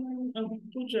someone. Oh,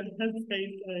 Pooja has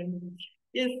raised.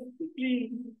 Yes,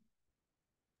 please.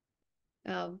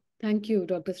 Thank you,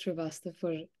 Dr. Shrivastava,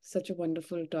 for such a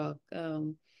wonderful talk.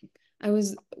 I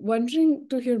was wondering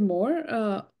to hear more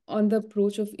on the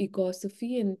approach of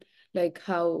ecosophy and like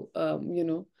how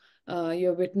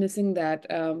you're witnessing that,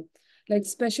 like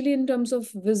especially in terms of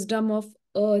wisdom of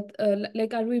earth.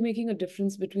 Like, are we making a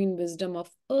difference between wisdom of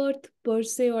earth per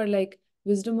se, or like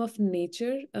wisdom of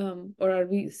nature, or are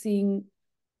we seeing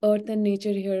earth and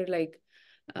nature here like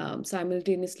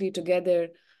simultaneously together?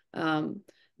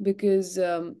 Because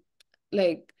I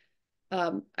have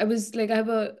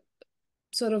a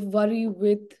sort of worry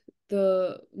with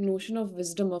the notion of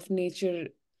wisdom of nature,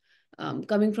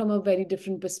 coming from a very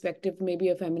different perspective, maybe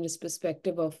a feminist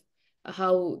perspective of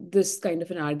how this kind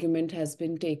of an argument has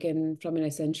been taken from an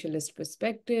essentialist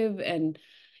perspective, and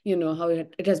how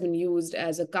it has been used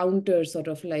as a counter sort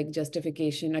of like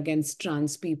justification against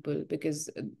trans people, because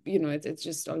it's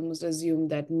just almost assumed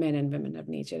that men and women have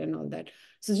nature and all that.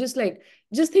 So just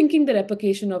thinking the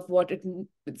replication of what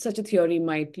such a theory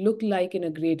might look like in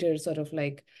a greater sort of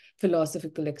like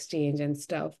philosophical exchange and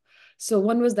stuff. So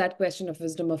one was that question of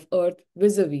wisdom of earth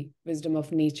vis-a-vis wisdom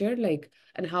of nature, like,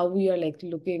 and how we are like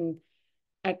looking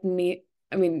at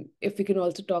I mean, if we can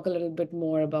also talk a little bit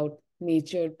more about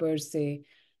nature per se,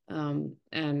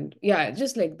 and yeah,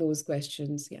 just like those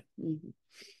questions. Yeah. Mm-hmm.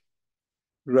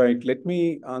 Right. Let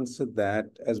me answer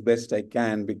that as best I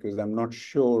can, because I'm not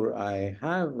sure I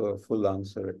have a full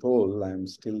answer at all. I'm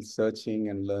still searching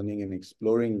and learning and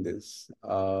exploring this.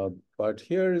 But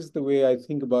here is the way I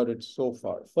think about it so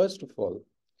far. First of all,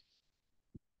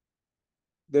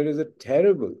 there is a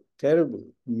terrible, terrible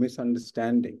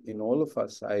misunderstanding in all of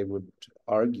us, I would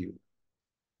argue,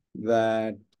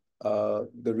 that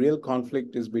the real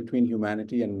conflict is between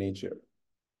humanity and nature.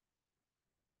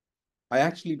 I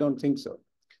actually don't think so.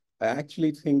 I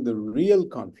actually think the real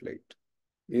conflict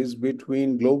is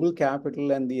between global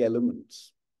capital and the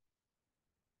elements.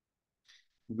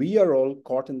 We are all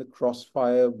caught in the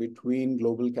crossfire between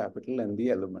global capital and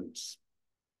the elements.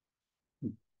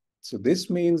 So this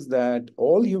means that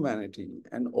all humanity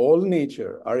and all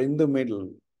nature are in the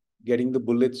middle, getting the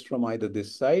bullets from either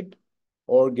this side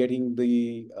or getting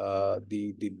the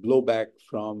blowback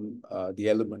from the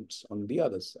elements on the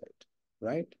other side,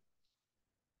 right?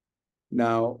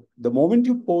 Now, the moment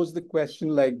you pose the question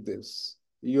like this,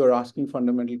 you're asking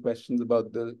fundamental questions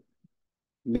about the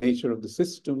nature of the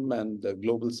system and the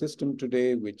global system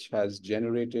today, which has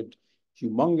generated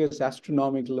humongous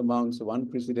astronomical amounts of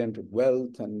unprecedented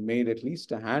wealth and made at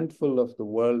least a handful of the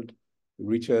world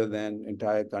richer than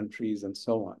entire countries and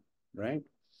so on, right?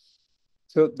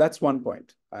 So that's one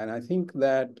point. And I think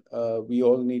that we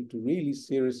all need to really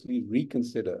seriously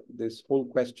reconsider this whole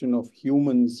question of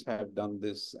humans have done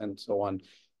this and so on,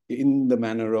 in the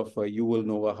manner of Yuval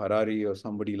Noah Harari or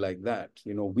somebody like that.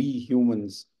 You know, we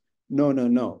humans,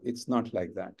 no, it's not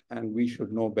like that. And we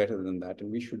should know better than that.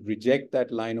 And we should reject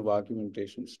that line of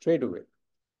argumentation straight away.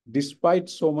 Despite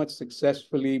so much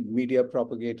successfully media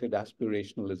propagated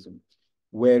aspirationalism,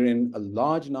 wherein a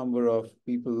large number of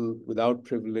people without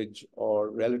privilege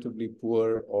or relatively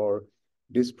poor or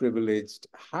disprivileged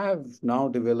have now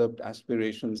developed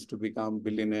aspirations to become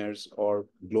billionaires or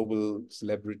global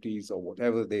celebrities or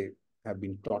whatever they have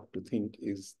been taught to think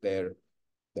is their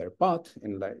path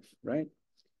in life, right?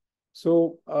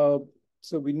 So,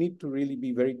 so we need to really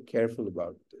be very careful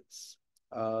about this.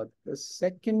 The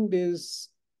second is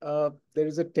there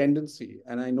is a tendency,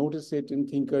 and I notice it in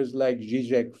thinkers like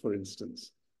Zizek, for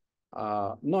instance,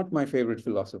 not my favorite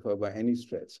philosopher by any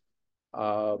stretch,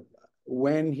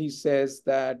 when he says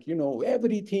that, you know,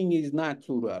 everything is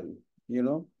natural, you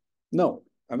know. No,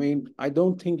 I mean, I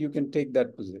don't think you can take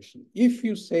that position. If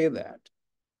you say that,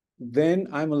 then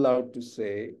I'm allowed to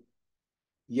say,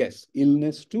 yes,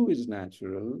 illness too is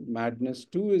natural, madness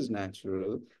too is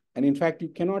natural, and in fact, you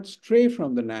cannot stray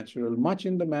from the natural, much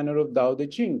in the manner of Tao Te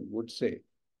Ching would say.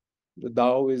 The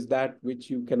Tao is that which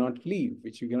you cannot leave,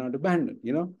 which you cannot abandon,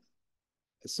 you know?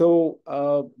 So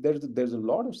there's a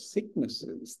lot of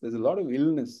sicknesses, there's a lot of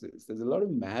illnesses, there's a lot of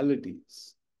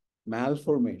maladies,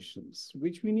 malformations,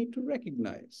 which we need to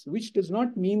recognize, which does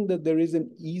not mean that there is an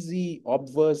easy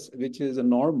obverse, which is a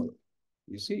normal,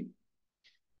 you see?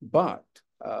 But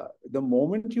the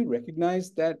moment you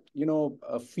recognize that, you know,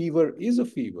 a fever is a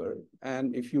fever,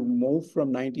 and if you move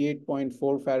from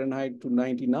 98.4 Fahrenheit to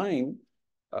 99,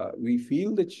 we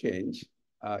feel the change.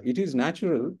 It is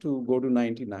natural to go to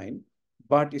 99,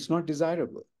 but it's not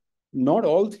desirable. Not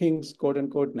all things, quote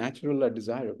unquote, natural are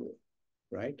desirable,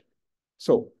 right?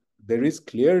 So there is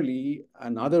clearly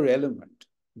another element.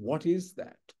 What is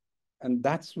that? And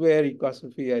that's where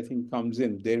ecosophy, I think, comes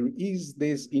in. There is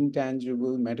this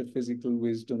intangible metaphysical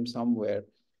wisdom somewhere,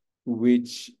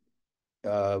 which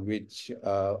I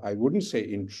wouldn't say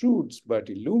intrudes, but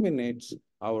illuminates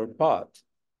our path,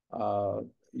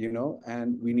 you know,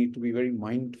 and we need to be very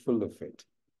mindful of it.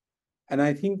 And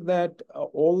I think that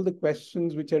all the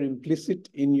questions which are implicit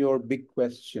in your big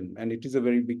question, and it is a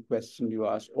very big question you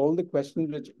asked, all the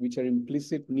questions which are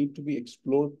implicit need to be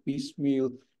explored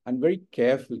piecemeal and very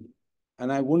carefully.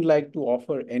 And I wouldn't like to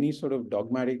offer any sort of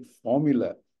dogmatic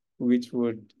formula which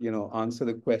would, you know, answer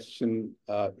the question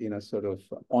in a sort of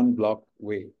en bloc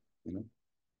way, you know.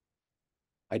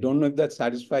 I don't know if that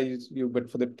satisfies you, but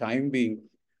for the time being,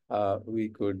 we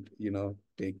could, you know,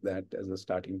 take that as a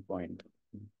starting point.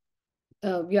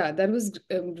 Yeah, that was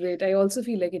great. I also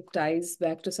feel like it ties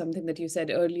back to something that you said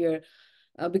earlier,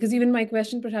 because even my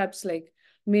question perhaps like,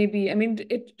 maybe, I mean,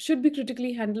 it should be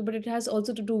critically handled, but it has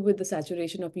also to do with the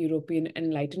saturation of European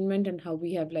Enlightenment and how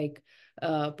we have like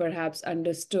perhaps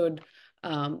understood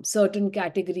certain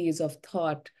categories of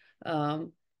thought.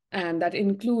 And that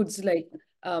includes like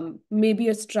maybe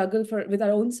a struggle with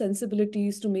our own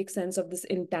sensibilities to make sense of this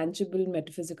intangible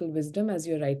metaphysical wisdom, as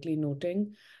you're rightly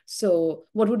noting. So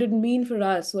what would it mean for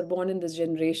us who are born in this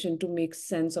generation to make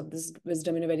sense of this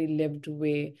wisdom in a very lived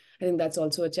way? I think that's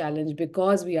also a challenge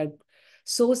because we are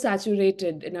so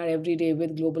saturated in our everyday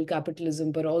with global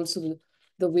capitalism, but also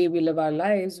the way we live our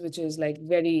lives, which is like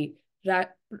very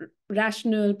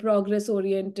rational, progress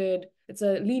oriented. It's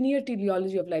a linear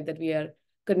teleology of life that we are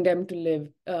condemned to live,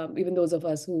 even those of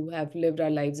us who have lived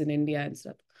our lives in India and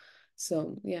stuff.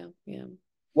 So yeah.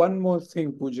 One more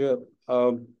thing, Pooja.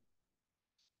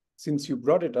 Since you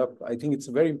brought it up, I think it's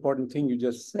a very important thing you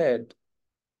just said.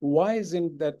 Why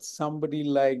isn't that somebody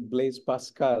like Blaise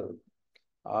Pascal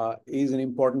is an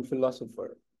important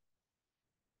philosopher,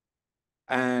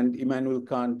 and Immanuel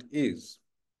Kant is,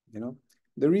 you know?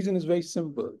 The reason is very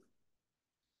simple.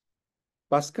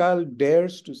 Pascal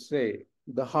dares to say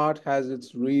the heart has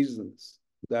its reasons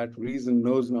that reason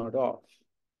knows not of.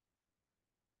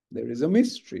 There is a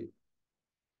mystery.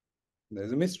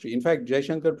 There's a mystery. In fact,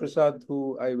 Jaishankar Prasad,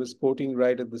 who I was quoting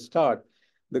right at the start,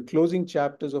 the closing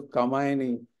chapters of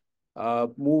Kamayani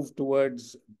move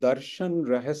towards Darshan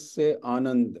Rahasya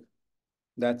Anand.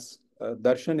 That's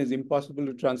darshan is impossible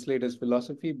to translate as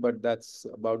philosophy, but that's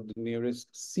about the nearest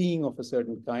seeing of a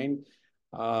certain kind.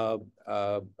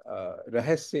 Rahasya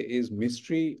is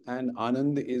mystery and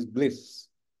Anand is bliss,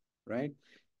 right?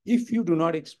 If you do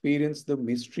not experience the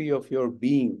mystery of your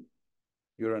being,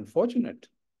 you're unfortunate.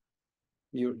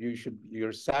 You're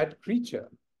a sad creature,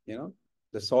 you know.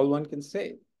 That's all one can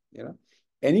say, you know.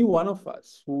 Any one of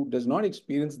us who does not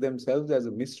experience themselves as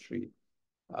a mystery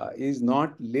is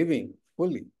not living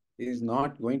fully, is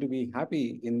not going to be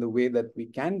happy in the way that we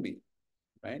can be,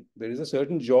 right? There is a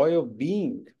certain joy of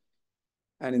being.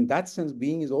 And in that sense,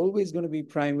 being is always going to be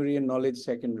primary and knowledge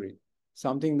secondary,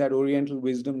 something that Oriental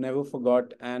wisdom never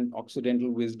forgot and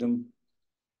Occidental wisdom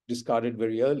discarded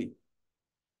very early.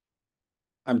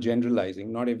 I'm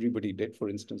generalizing. Not everybody did. For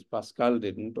instance, Pascal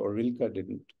didn't, or Rilke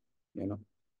didn't, you know.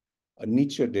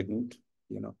 Nietzsche didn't,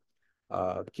 you know.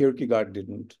 Kierkegaard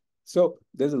didn't. So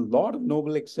there's a lot of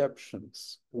noble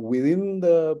exceptions within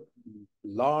the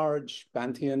large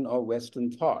pantheon of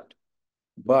Western thought.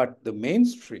 But the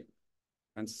mainstream,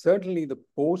 and certainly the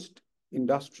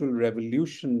post-industrial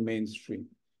revolution mainstream,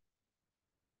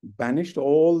 banished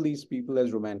all these people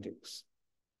as romantics.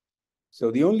 So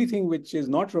the only thing which is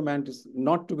not to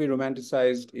be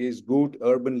romanticized is good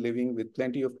urban living with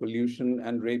plenty of pollution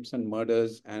and rapes and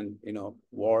murders and, you know,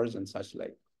 wars and such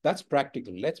like. That's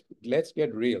practical. Let's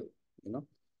get real, you know.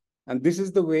 And this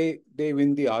is the way they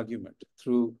win the argument,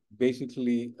 through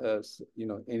basically, you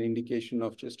know, an indication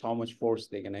of just how much force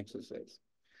they can exercise.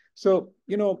 So,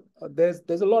 you know, there's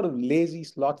a lot of lazy,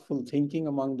 slothful thinking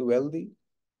among the wealthy.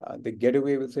 They get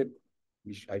away with it.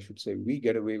 I should say we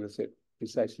get away with it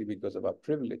precisely because of our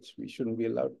privilege. We shouldn't be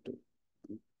allowed to.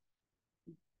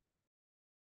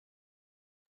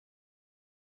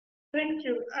 Thank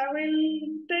you. I will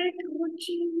take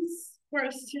Ruchi's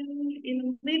question in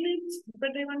a minute,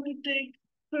 but I want to take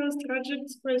first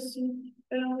Rajat's question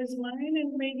along with mine,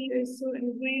 and maybe also,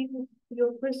 and when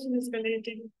your question is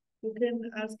related, you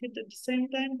can ask it at the same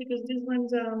time, because these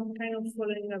ones are kind of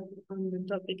following up on the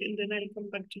topic, and then I'll come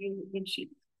back to you, Ruchi.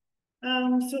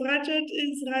 So Rajat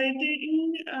is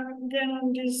writing again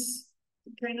on this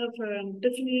kind of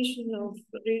definition of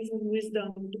reason,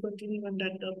 wisdom, to continue on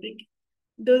that topic.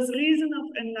 Does reason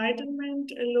of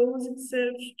enlightenment allows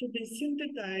itself to be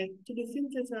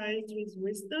synthesized with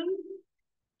wisdom?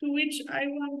 To which I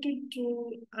wanted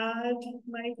to add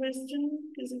my question,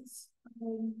 because it's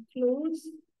close,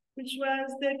 which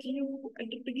was that you, at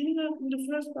the beginning of in the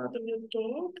first part of your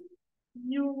talk,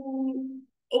 you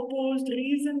opposed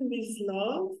reason with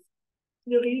love,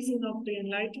 the reason of the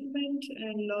enlightenment,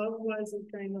 and love was a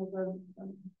kind of a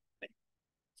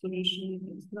solution.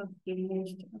 It's not the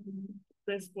most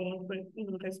best word, but you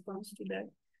know, response to that.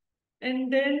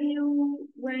 And then you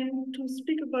went to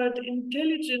speak about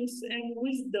intelligence and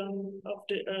wisdom of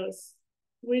the earth,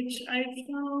 which I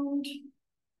found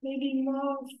maybe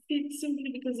more fit,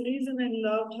 simply because reason and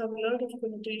love have a lot of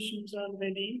connotations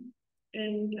already.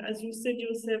 And as you said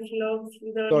yourself, love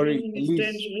without reason is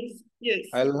dangerous. Yes.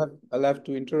 I'll have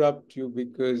to interrupt you,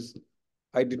 because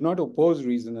I did not oppose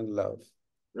reason and love.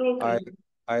 Okay.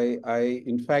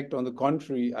 In fact, on the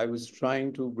contrary, I was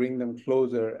trying to bring them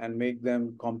closer and make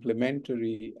them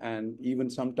complementary and even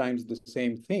sometimes the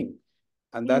same thing.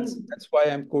 And that's why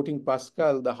I'm quoting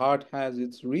Pascal: the heart has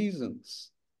its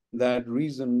reasons that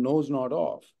reason knows not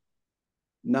of.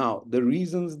 Now, the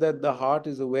reasons that the heart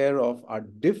is aware of are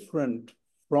different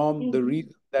from the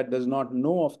reason that does not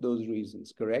know of those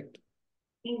reasons, correct?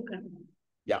 Okay.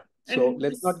 Yeah. So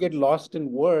let's not get lost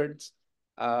in words,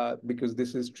 because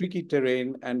this is tricky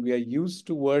terrain and we are used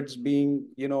to words being,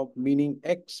 you know, meaning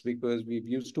X, because we've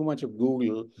used too much of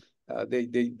Google.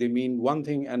 They mean one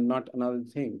thing and not another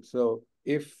thing. So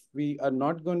if we are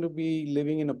not going to be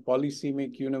living in a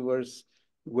polysemic universe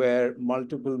where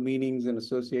multiple meanings and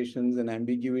associations and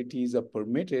ambiguities are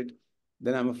permitted,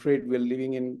 then I'm afraid we're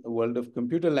living in a world of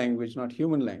computer language, not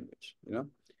human language, you know,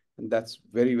 and that's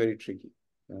very, very tricky.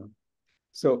 You know?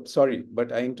 So sorry,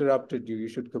 but I interrupted you. You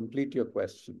should complete your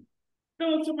question.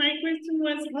 No, so my question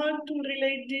was how to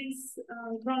relate this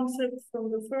concept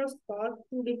from the first part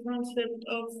to the concept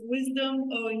of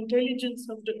wisdom or intelligence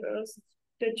of the earth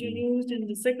that you used in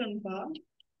the second part,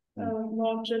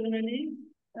 more generally.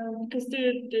 Because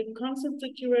the concept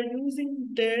that you were using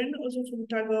then, also from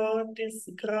Tagore, this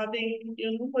grabbing,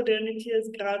 modernity as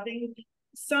grabbing,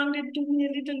 sounded to me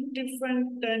a little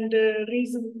different than the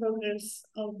recent progress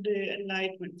of the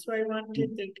Enlightenment. So I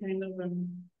wanted a kind of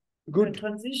a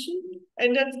transition.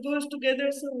 And that goes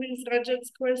together so with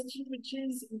Rajat's question, which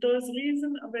is, does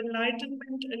reason of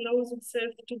enlightenment allows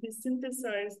itself to be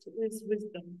synthesized with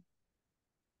wisdom?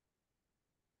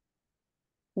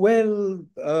 Well,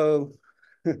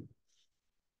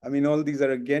 I mean, all these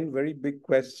are, again, very big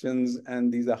questions,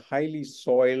 and these are highly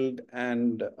soiled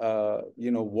and,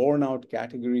 worn out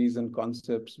categories and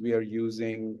concepts we are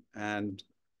using, and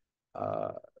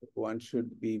one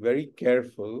should be very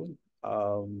careful.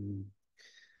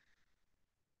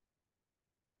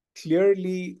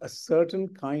 Clearly, a certain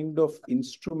kind of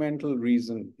instrumental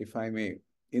reason, if I may,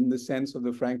 in the sense of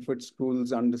the Frankfurt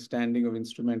School's understanding of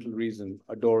instrumental reason,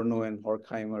 Adorno and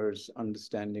Horkheimer's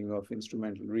understanding of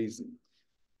instrumental reason.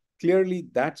 Clearly,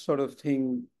 that sort of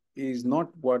thing is not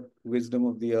what wisdom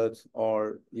of the earth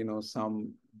or,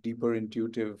 some deeper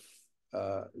intuitive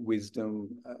wisdom.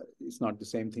 It's not the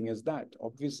same thing as that.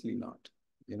 Obviously not,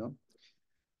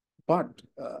 But,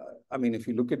 I mean, if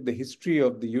you look at the history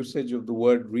of the usage of the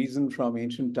word reason from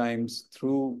ancient times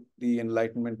through the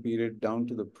Enlightenment period down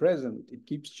to the present, it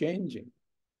keeps changing.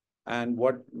 And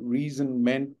what reason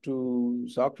meant to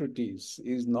Socrates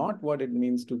is not what it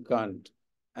means to Kant,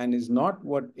 and is not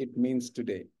what it means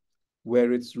today,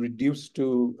 where it's reduced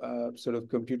to sort of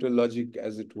computer logic,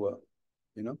 as it were.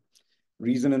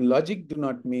 Reason and logic do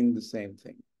not mean the same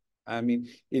thing. I mean,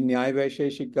 in Nyaya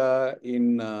Vaisheshika,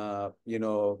 in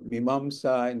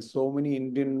Mimamsa, in so many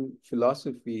Indian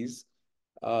philosophies,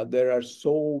 there are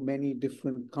so many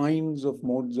different kinds of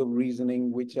modes of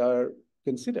reasoning which are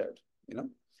considered.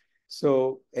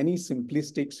 So any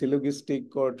simplistic,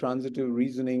 syllogistic, or transitive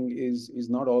reasoning is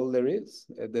not all there is.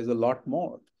 There's a lot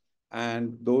more.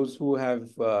 And those who have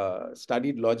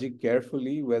studied logic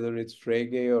carefully, whether it's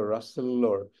Frege or Russell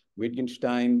or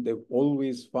Wittgenstein, they've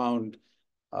always found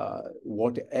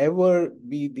whatever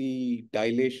be the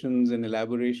dilations and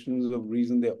elaborations of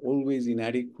reason, they're always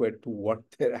inadequate to what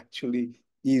there actually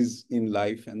is in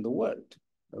life and the world.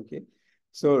 Okay.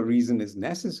 So reason is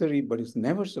necessary, but it's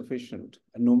never sufficient,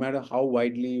 no matter how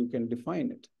widely you can define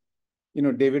it.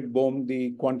 David Bohm,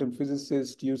 the quantum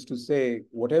physicist, used to say,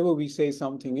 whatever we say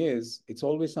something is, it's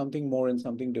always something more and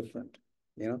something different.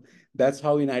 That's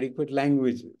how inadequate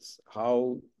language is,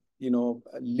 how,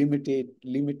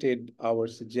 limited our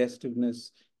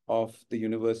suggestiveness of the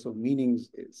universe of meanings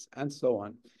is, and so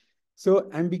on. So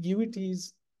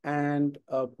ambiguities and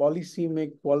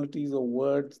polysemic qualities of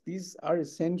words, these are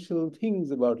essential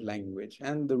things about language.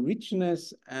 And the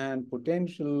richness and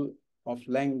potential of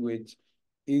language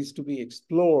is to be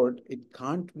explored. It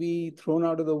can't be thrown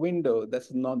out of the window. This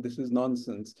is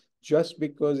nonsense, just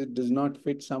because it does not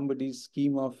fit somebody's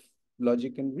scheme of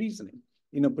logic and reasoning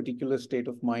in a particular state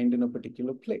of mind in a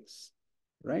particular place,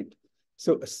 right?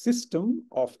 So a system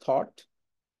of thought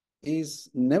is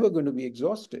never going to be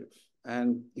exhaustive.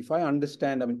 And if I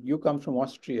understand, I mean, you come from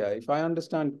Austria, if I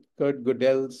understand Kurt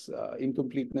Gödel's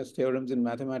incompleteness theorems in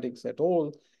mathematics at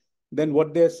all, then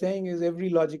what they're saying is every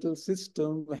logical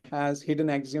system has hidden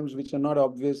axioms which are not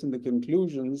obvious in the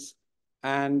conclusions,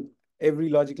 and every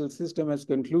logical system has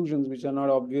conclusions which are not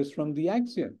obvious from the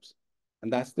axioms.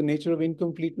 And that's the nature of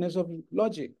incompleteness of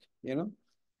logic,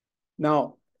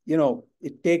 Now,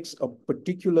 it takes a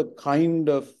particular kind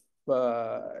of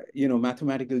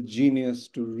mathematical genius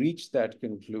to reach that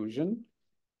conclusion.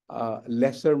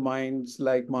 Lesser minds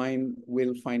like mine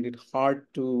will find it hard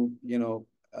to,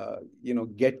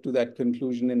 get to that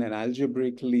conclusion in an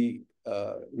algebraically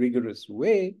rigorous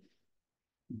way.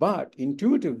 But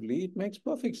intuitively, it makes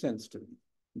perfect sense to me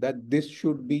that this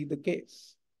should be the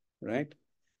case, right?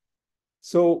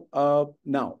 So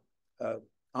now,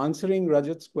 answering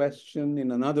Rajat's question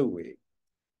in another way,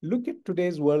 look at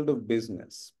today's world of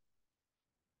business.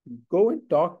 Go and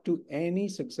talk to any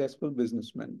successful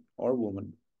businessman or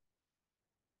woman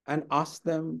and ask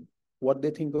them what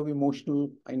they think of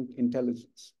emotional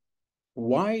intelligence.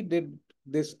 Why did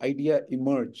this idea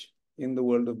emerge in the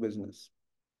world of business?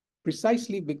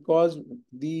 Precisely because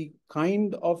the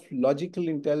kind of logical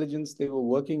intelligence they were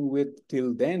working with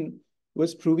till then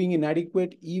was proving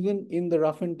inadequate even in the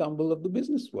rough and tumble of the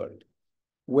business world,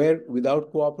 where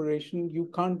without cooperation, you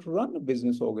can't run a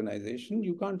business organization,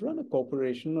 you can't run a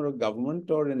corporation or a government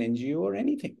or an NGO or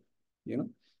anything,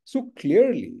 So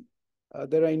clearly,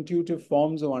 there are intuitive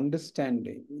forms of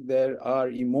understanding. There are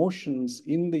emotions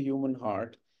in the human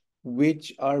heart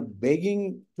which are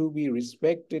begging to be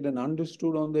respected and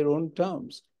understood on their own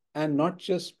terms. and not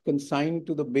just consigned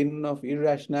to the bin of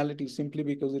irrationality simply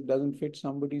because it doesn't fit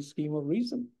somebody's scheme of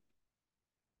reason.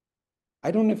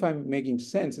 I don't know if I'm making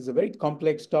sense. It's a very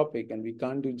complex topic and we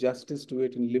can't do justice to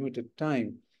it in limited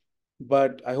time.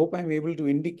 But I hope I'm able to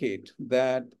indicate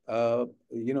that,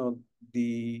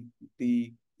 the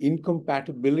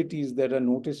incompatibilities that are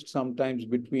noticed sometimes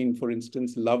between, for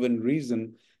instance, love and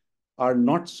reason are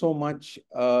not so much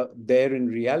there in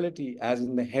reality as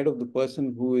in the head of the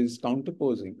person who is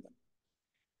counterposing them.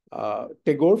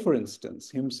 Tagore, for instance,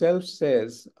 himself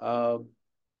says,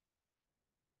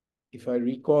 if I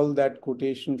recall that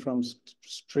quotation from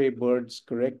Stray Birds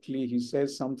correctly, he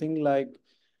says something like,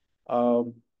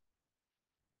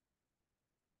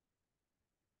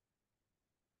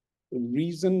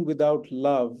 reason without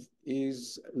love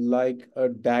is like a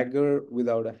dagger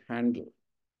without a handle,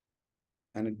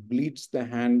 and it bleeds the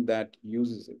hand that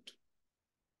uses it.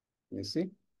 You see?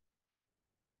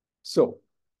 So,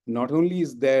 not only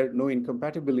is there no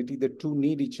incompatibility, the two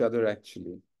need each other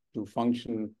actually to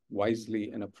function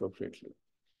wisely and appropriately.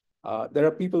 There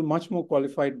are people much more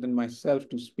qualified than myself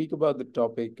to speak about the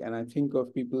topic, and I think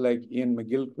of people like Ian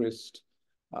McGilchrist,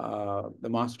 The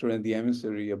Master and the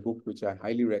Emissary, a book which I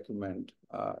highly recommend.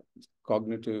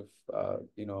 Cognitive,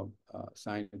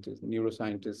 scientist,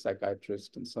 neuroscientist,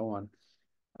 psychiatrist, and so on.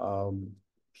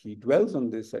 He dwells on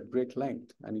this at great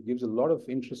length, and he gives a lot of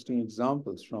interesting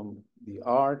examples from the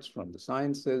arts, from the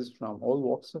sciences, from all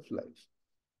walks of life,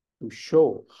 to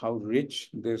show how rich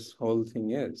this whole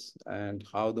thing is and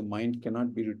how the mind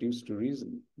cannot be reduced to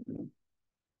reason.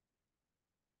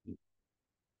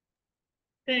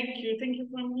 Thank you. Thank you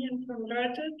from me and from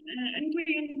Garted. And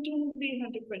we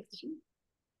had a question.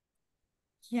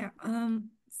 Yeah,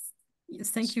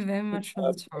 yes, thank you very much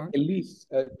for the talk. Elise,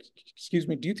 excuse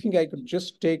me, do you think I could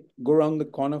just go around the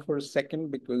corner for a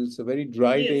second, because it's a very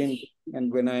dry day,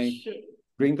 and when I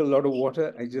drink a lot of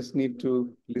water, I just need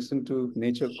to listen to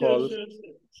nature calls.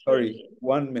 Sorry,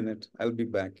 1 minute, I'll be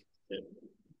back.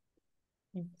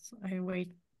 Yes, I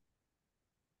wait.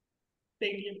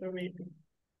 Thank you for waiting.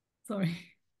 Sorry.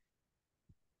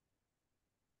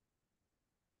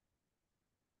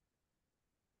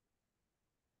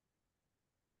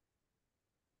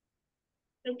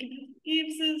 Okay,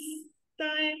 gives us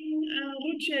time.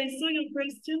 Ruchi, I saw your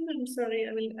question. I'm sorry,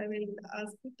 I will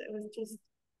ask it. I was just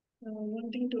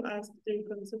wanting to ask the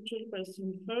conceptual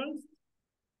question first.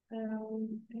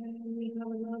 And we have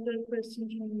another question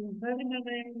from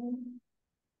Varinarayan.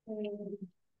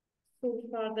 So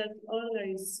far, that's all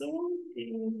I saw.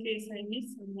 In case I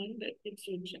miss someone, that it's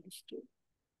your chance to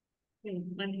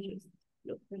manifest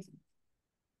your presence.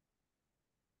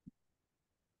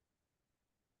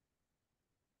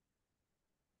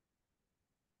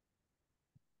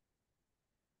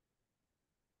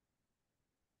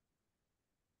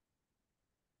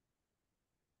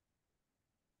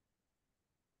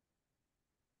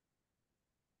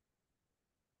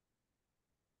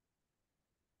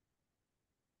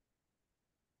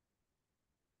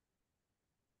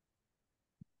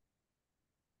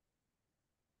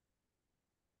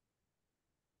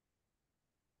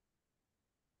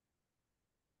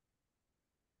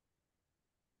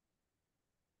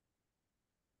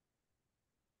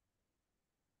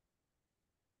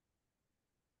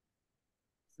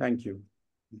 Thank you.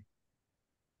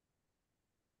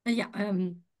 Yeah,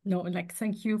 no, like,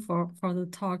 thank you for the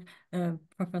talk,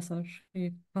 Professor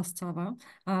Shrivastava.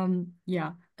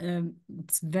 Yeah,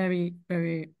 it's very,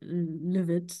 very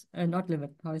livid, not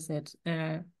livid, how is it?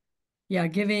 Yeah,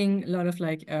 giving a lot of,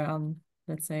 like,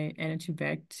 let's say, energy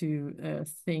back to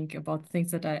think about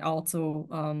things that I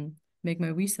also make my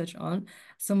research on.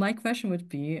 So my question would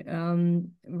be,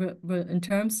 in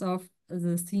terms of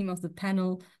the theme of the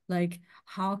panel, like,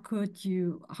 how would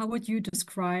you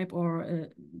describe, or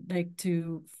like,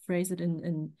 to phrase it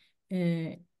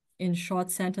in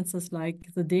short sentences,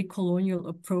 like the decolonial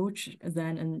approach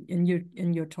then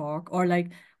in your talk, or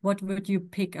like, what would you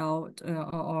pick out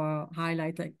or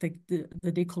highlight, like the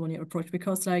decolonial approach?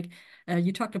 Because, like,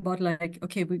 you talked about, like,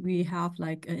 okay, we have,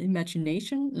 like,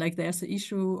 imagination, like there's the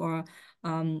issue, or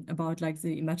about, like,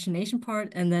 the imagination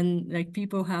part, and then, like,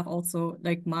 people have also,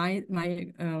 like, my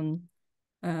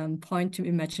point to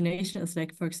imagination is,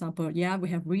 like, for example, yeah, we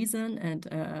have reason and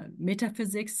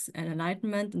metaphysics and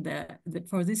enlightenment, and that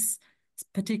for this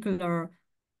particular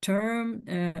term,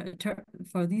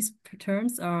 for these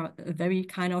terms are a very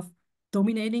kind of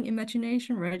dominating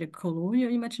imagination, right? A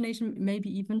colonial imagination, maybe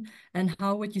even. And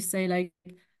how would you say, like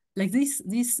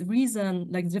these reason,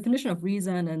 like the definition of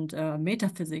reason and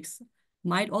metaphysics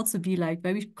might also be, like,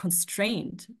 very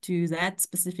constrained to that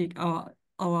specific,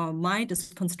 our mind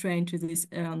is constrained to this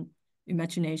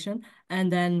imagination.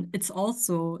 And then it's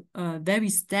also very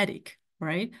static,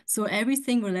 right? So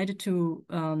everything related to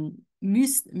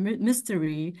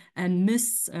mystery and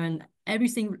myths and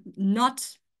everything not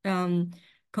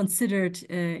considered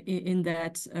in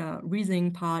that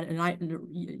reasoning part,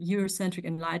 Eurocentric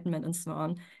enlightenment and so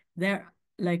on. There,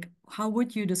 like, how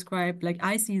would you describe, like,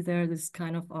 I see there this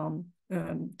kind of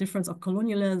difference of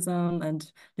colonialism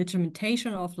and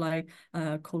legitimation of like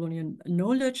colonial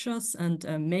knowledges and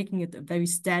making it very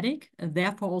static and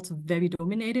therefore also very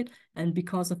dominated. And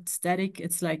because of static,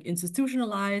 it's like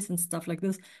institutionalized and stuff like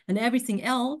this. And everything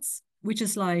else, which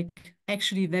is like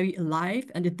actually very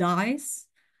alive and it dies,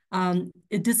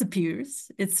 it disappears.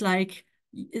 It's like,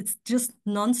 it's just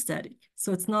non-static.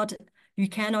 So it's not, you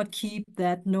cannot keep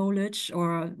that knowledge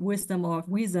or wisdom or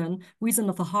reason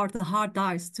of the heart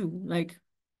dies too. Like,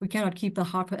 we cannot keep the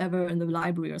heart forever in the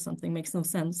library or something. Makes no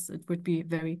sense. It would be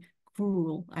very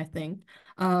cruel, I think.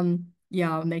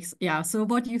 So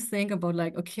what do you think about,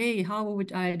 like, okay, how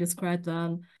would I describe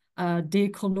then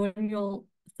decolonial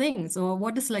things, or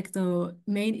what is like the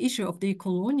main issue of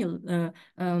decolonial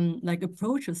like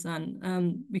approaches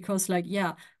then? Because like,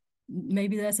 yeah,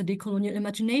 maybe there's a decolonial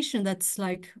imagination that's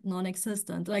like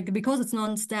non-existent, like because it's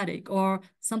non-static or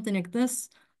something like this.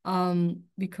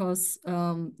 Because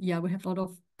yeah, we have a lot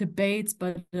of debates,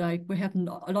 but like we have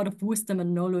a lot of wisdom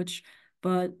and knowledge,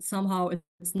 but somehow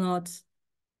it's not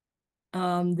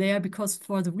there because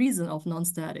for the reason of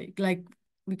non-static. Like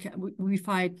we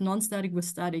fight non-static with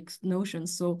static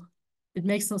notions, so it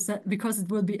makes no sense because it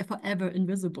will be forever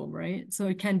invisible, right? So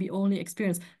it can be only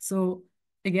experienced. So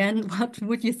again, what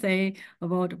would you say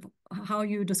about how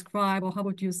you describe, or how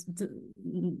would you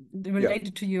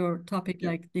related to your topic,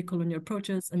 like decolonial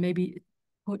approaches, and maybe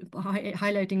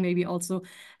highlighting maybe also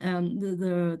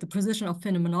the position of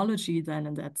phenomenology then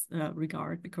in that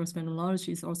regard, because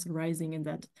phenomenology is also rising in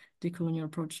that decolonial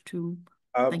approach too.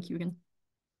 Thank you again.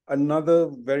 Another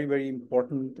very, very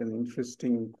important and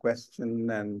interesting question,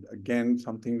 and again,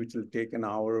 something which will take an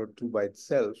hour or two by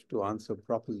itself to answer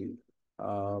properly.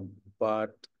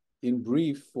 But in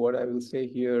brief, what I will say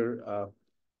here,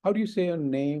 how do you say your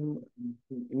name?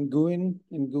 Nguyen?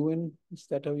 Nguyen? Is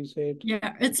that how you say it?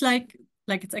 Yeah, it's like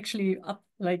it's actually up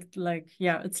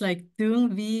yeah, it's like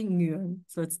Dung Vi Nguyen.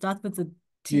 So it starts with a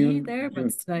T there, but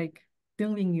it's like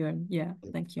Dung Vi Nguyen. Yeah,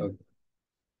 thank you. Okay.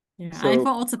 Yeah, So, I've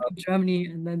also been to Germany,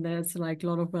 and then there's like a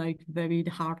lot of like very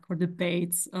hardcore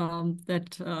debates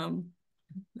that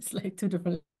it's like two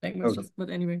different languages, okay. but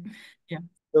anyway, yeah.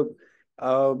 So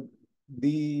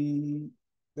the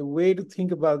way to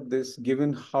think about this,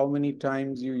 given how many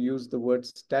times you use the word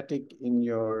static in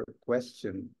your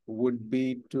question, would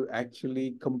be to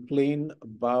actually complain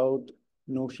about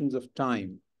notions of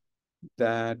time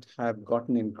that have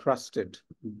gotten encrusted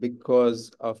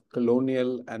because of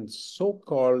colonial and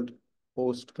so-called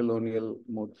post-colonial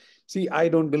mode. See, I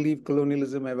don't believe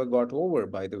colonialism ever got over,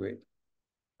 by the way.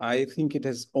 I think it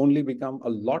has only become a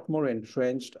lot more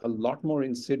entrenched, a lot more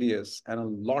insidious, and a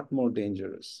lot more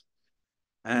dangerous.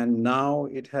 And now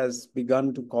it has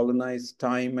begun to colonize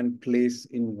time and place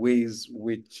in ways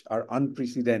which are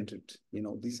unprecedented. You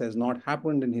know, this has not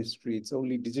happened in history. It's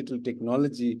only digital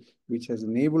technology which has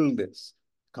enabled this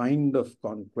kind of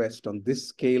conquest on this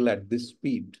scale at this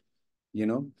speed, you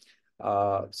know.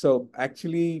 So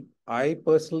actually, I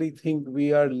personally think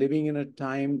we are living in a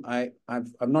time,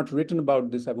 I've not written about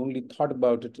this, I've only thought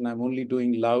about it, and I'm only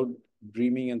doing loud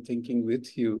dreaming and thinking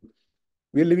with you.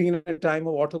 We're living in a time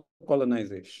of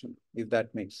auto-colonization, if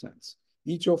that makes sense.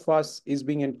 Each of us is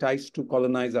being enticed to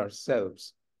colonize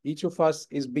ourselves. Each of us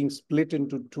is being split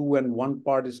into two, and one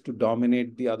part is to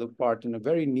dominate the other part in a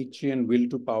very Nietzschean will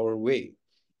to power way.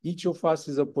 Each of us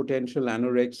is a potential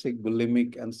anorexic,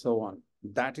 bulimic, and so on.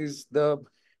 That is the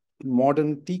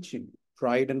modern teaching,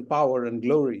 pride and power and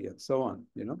glory, and so on,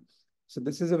 you know. So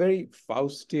this is a very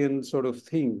Faustian sort of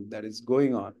thing that is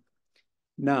going on.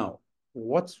 Now,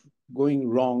 what's going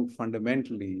wrong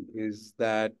fundamentally is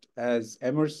that, as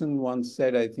Emerson once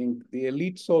said, I think, the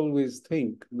elites always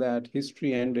think that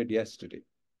history ended yesterday,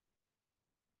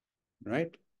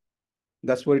 right?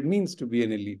 That's what it means to be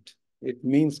an elite. It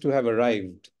means to have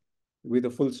arrived with a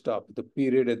full stop, the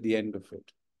period at the end of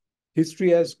it. History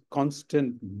has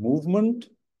constant movement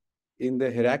in the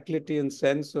Heraclitean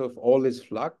sense of all is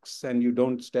flux and you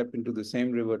don't step into the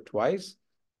same river twice.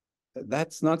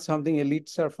 That's not something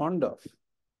elites are fond of.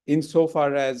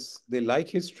 Insofar as they like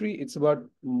history, it's about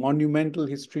monumental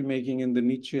history making in the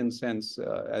Nietzschean sense,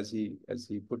 as he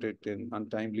put it in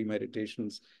Untimely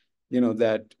Meditations. You know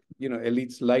that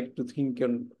elites like to think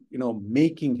on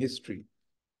making history.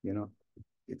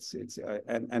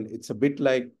 and it's a bit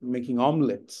like making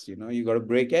omelets. You know, you got to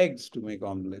break eggs to make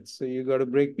omelets. So you got to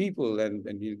break people, and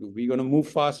we're going to move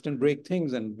fast and break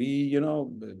things and be, you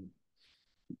know,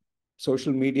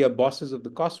 social media bosses of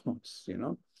the cosmos. You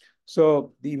know,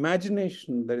 so the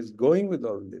imagination that is going with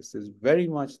all this is very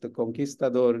much the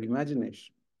conquistador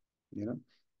imagination. You know,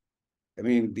 I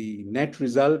mean, the net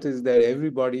result is that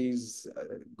everybody's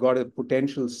got a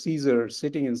potential Caesar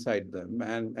sitting inside them,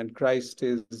 and Christ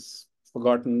is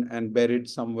forgotten and buried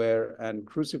somewhere and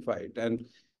crucified. And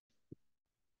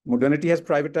modernity has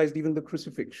privatized even the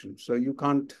crucifixion, so you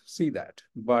can't see that.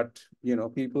 But, you know,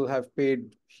 people have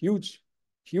paid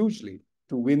hugely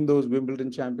to win those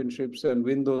Wimbledon championships and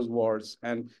win those wars.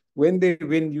 And when they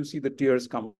win, you see the tears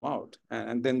come out,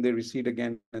 and then they recede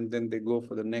again, and then they go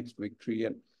for the next victory.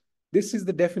 And this is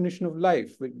the definition of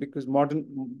life, because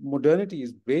modernity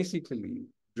is basically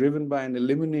driven by an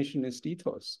eliminationist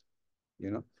ethos,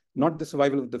 you know, not the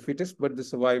survival of the fittest, but the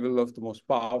survival of the most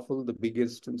powerful, the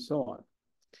biggest, and so on.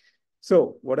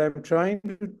 So what I'm trying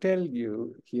to tell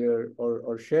you here,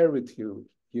 or share with you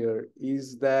here,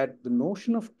 is that the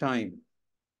notion of time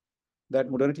that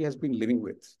modernity has been living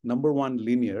with, number one,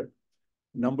 linear,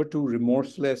 number two,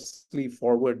 remorselessly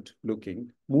forward-looking,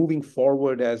 moving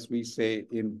forward, as we say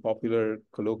in popular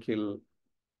colloquial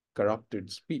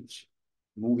corrupted speech,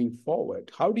 moving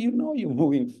forward. How do you know you're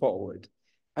moving forward?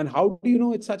 And how do you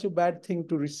know it's such a bad thing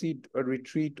to recede or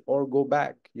retreat or go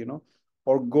back, you know,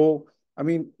 or go? I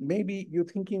mean, maybe you're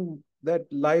thinking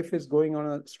that life is going on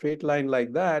a straight line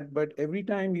like that, but every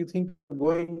time you think of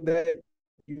going there,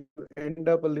 you end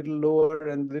up a little lower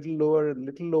and little lower and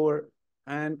little lower.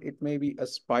 And it may be a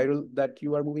spiral that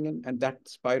you are moving in, and that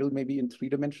spiral may be in 3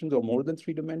 dimensions or more than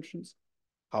 3 dimensions.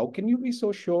 How can you be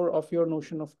so sure of your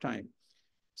notion of time?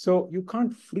 So you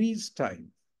can't freeze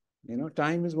time. You know,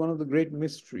 time is one of the great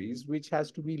mysteries which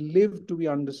has to be lived to be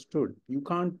understood. You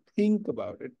can't think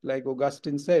about it. Like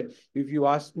Augustine said, if you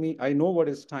ask me, I know what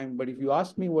is time, but if you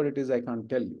ask me what it is, I can't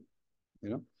tell you, you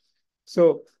know.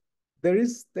 So there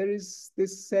is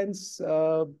this sense,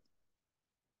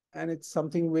 and it's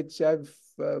something which I've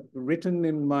written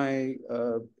in my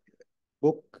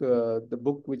book, the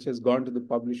book which has gone to the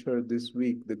publisher this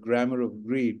week, The Grammar of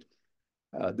Greed.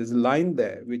 There's a line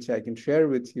there which I can share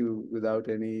with you without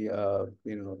any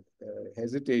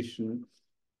hesitation.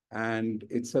 And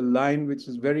it's a line which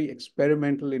is very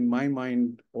experimental in my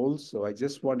mind also. I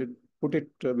just wanted to put it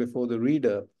before the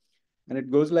reader. And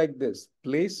it goes like this: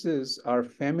 places are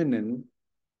feminine,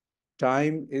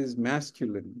 time is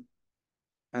masculine.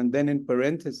 And then in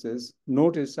parentheses,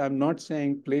 notice I'm not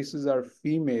saying places are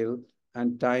female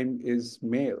and time is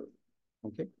male.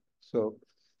 Okay, so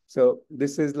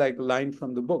this is like a line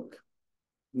from the book.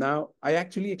 Now, I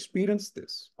actually experience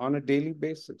this on a daily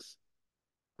basis.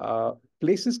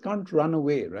 Places can't run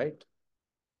away, right?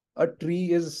 A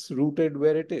tree is rooted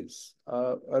where it is.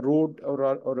 A road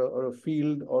or a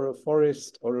field or a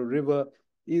forest or a river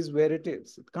is where it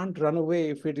is. It can't run away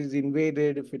if it is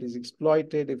invaded, if it is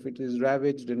exploited, if it is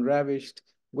ravaged and ravished.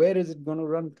 Where is it going to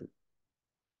run to?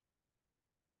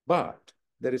 But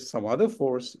there is some other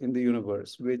force in the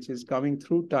universe which is coming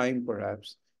through time,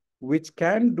 perhaps, which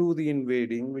can do the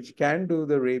invading, which can do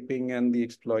the raping and the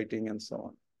exploiting and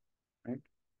so on,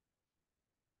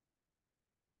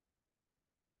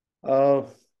 right?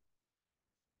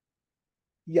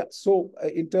 Yeah, so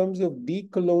in terms of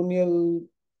decolonial,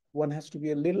 one has to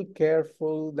be a little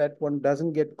careful that one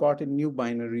doesn't get caught in new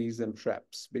binaries and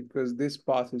traps, because this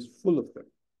path is full of them.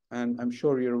 And I'm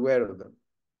sure you're aware of them,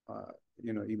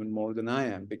 even more than I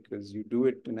am, because you do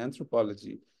it in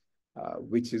anthropology,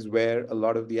 which is where a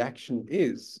lot of the action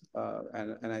is.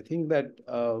 And I think that,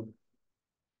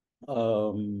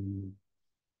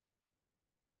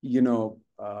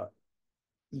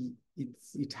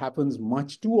 it happens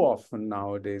much too often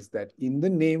nowadays that in the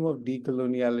name of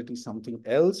decoloniality, something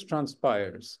else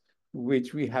transpires,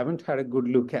 which we haven't had a good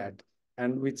look at,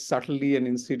 and which subtly and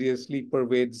insidiously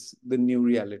pervades the new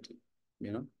reality,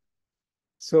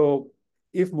 So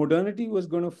if modernity was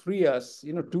going to free us,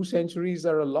 2 centuries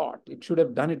are a lot. It should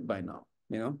have done it by now,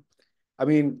 I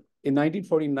mean, in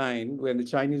 1949, when the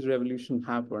Chinese Revolution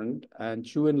happened, and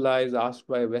Chu Enlai is asked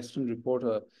by a Western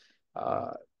reporter,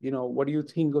 what do you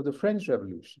think of the French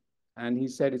Revolution? And he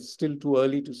said, it's still too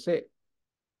early to say.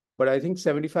 But I think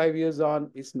 75 years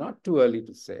on, it's not too early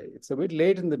to say. It's a bit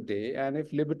late in the day. And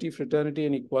if liberty, fraternity,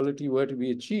 and equality were to be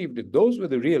achieved, if those were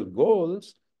the real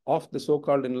goals of the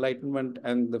so-called Enlightenment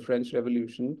and the French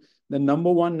Revolution, then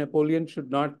number one, Napoleon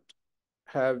should not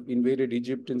have invaded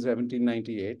Egypt in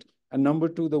 1798. And number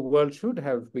two, the world should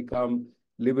have become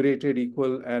liberated,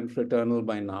 equal, and fraternal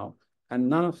by now. And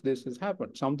none of this has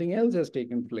happened. Something else has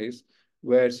taken place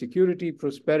where security,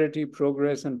 prosperity,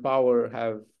 progress, and power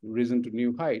have risen to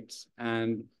new heights.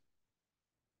 And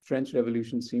French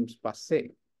Revolution seems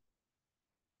passé.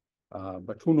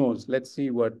 But who knows? Let's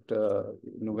see what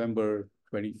November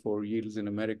 24 yields in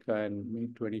America and May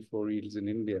 24 yields in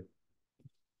India.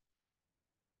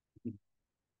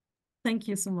 Thank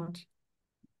you so much.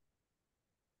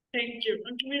 Thank you.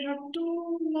 And we have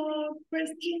two more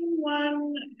questions.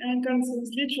 One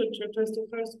concerns literature. It was the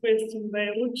first question by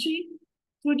Ruchi.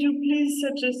 Could you please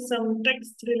suggest some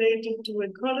text related to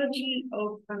ecology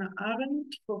of Hannah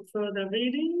Arendt for further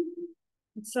reading?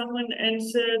 Someone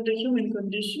answered the human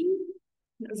condition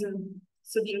as a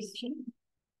suggestion.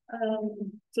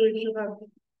 So if you have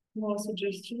more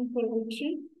suggestions for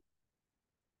Ruchi.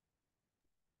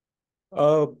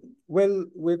 Well,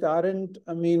 with Arendt,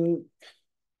 I mean,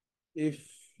 if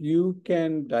you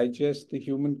can digest the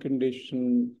human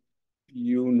condition,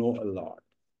 you know a lot.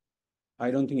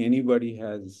 I don't think anybody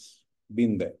has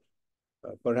been there,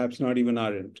 perhaps not even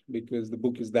Arendt, because the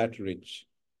book is that rich.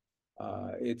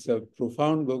 It's a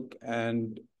profound book,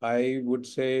 and I would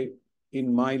say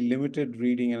in my limited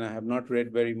reading, and I have not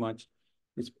read very much,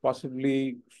 it's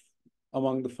possibly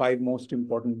among the 5 most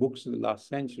important books of the last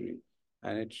century,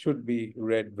 and it should be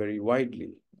read very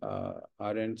widely.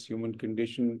 Arendt's Human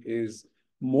Condition is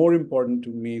more important to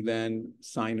me than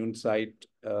Sein und Zeit,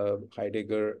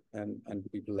 Heidegger, and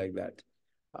people like that.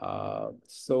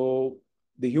 So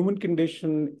the human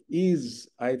condition is,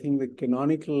 I think, the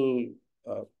canonical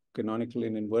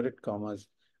in inverted commas,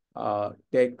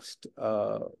 text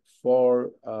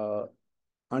for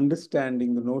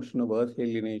understanding the notion of earth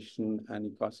alienation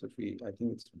and ecosophy. I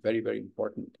think it's very, very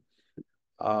important.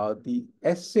 The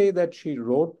essay that she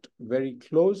wrote very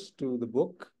close to the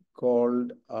book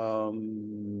called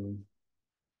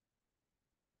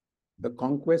The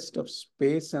Conquest of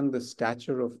Space and the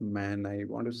Stature of Man, I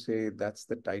want to say that's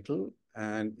the title.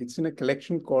 And it's in a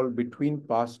collection called Between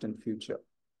Past and Future.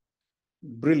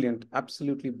 Brilliant,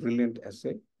 absolutely brilliant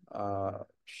essay.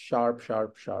 Sharp.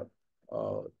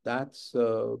 That's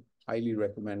highly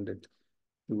recommended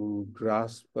to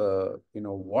grasp,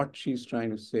 what she's trying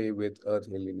to say with earth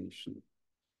alienation.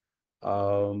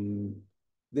 The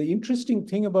interesting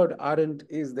thing about Arendt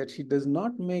is that she does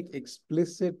not make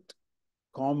explicit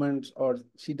comments, or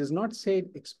she does not say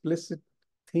explicit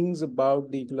things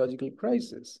about the ecological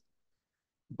crisis.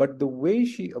 But the way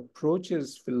she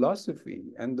approaches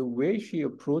philosophy and the way she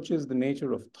approaches the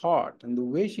nature of thought and the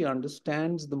way she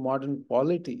understands the modern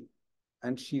polity,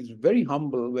 and she's very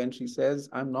humble when she says,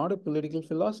 I'm not a political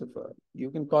philosopher.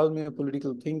 You can call me a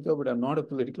political thinker, but I'm not a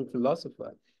political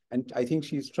philosopher. And I think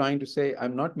she's trying to say,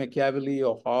 I'm not Machiavelli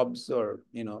or Hobbes or,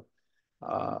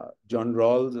 John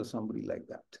Rawls or somebody like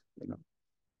that.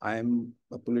 I'm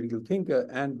a political thinker.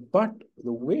 But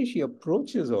the way she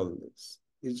approaches all this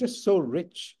is just so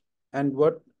rich. And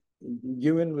what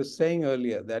Ewan was saying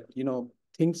earlier, that,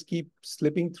 things keep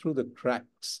slipping through the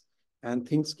cracks and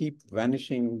things keep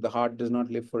vanishing. The heart does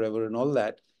not live forever and all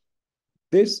that.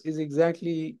 This is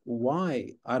exactly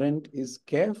why Arendt is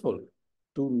careful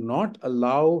to not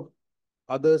allow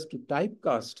others to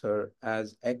typecast her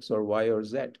as X or Y or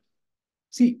Z.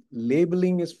 See,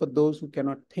 labeling is for those who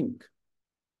cannot think.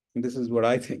 And this is what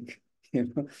I think.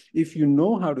 If you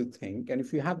know how to think, and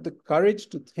if you have the courage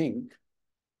to think,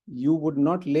 you would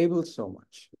not label so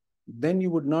much. Then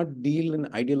you would not deal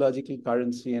in ideological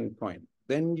currency and coin.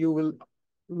 Then you will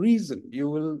reason, you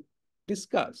will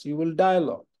discuss, you will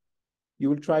dialogue, you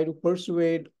will try to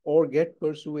persuade or get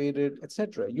persuaded,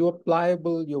 etc. You are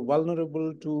pliable, you're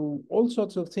vulnerable to all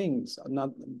sorts of things,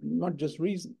 not just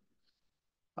reason.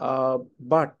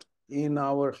 But in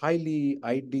our highly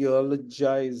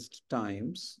ideologized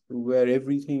times, where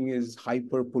everything is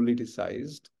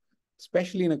hyper-politicized,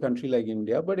 especially in a country like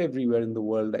India, but everywhere in the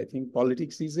world, I think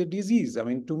politics is a disease.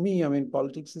 To me,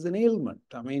 politics is an ailment.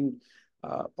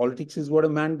 Politics is what a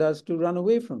man does to run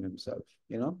away from himself,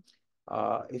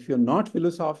 If you're not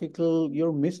philosophical,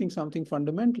 you're missing something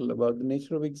fundamental about the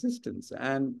nature of existence.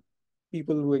 And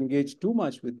people who engage too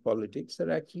much with politics are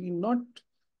actually not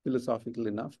philosophical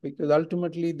enough, because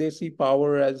ultimately they see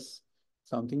power as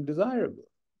something desirable.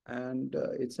 And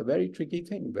it's a very tricky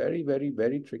thing, very, very,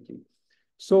 very tricky.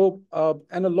 So,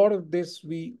 and a lot of this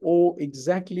we owe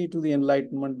exactly to the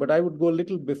Enlightenment, but I would go a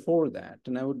little before that.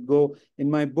 And I would go in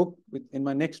my book, in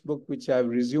my next book, which I've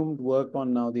resumed work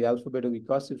on now, The Alphabet of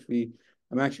Ecosophy,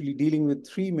 I'm actually dealing with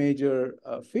 3 major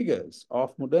figures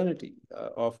of modernity,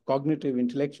 of cognitive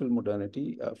intellectual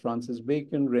modernity, Francis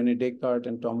Bacon, René Descartes,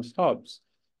 and Thomas Hobbes.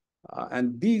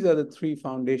 And these are the 3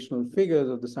 foundational figures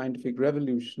of the scientific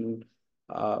revolution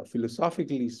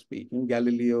philosophically speaking,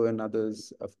 Galileo and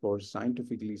others, of course,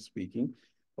 scientifically speaking,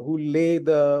 who lay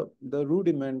the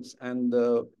rudiments and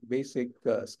the basic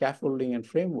scaffolding and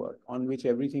framework on which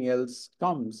everything else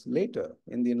comes later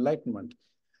in the Enlightenment.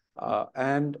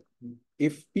 And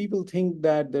if people think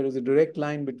that there is a direct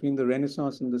line between the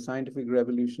Renaissance and the scientific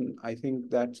revolution, I think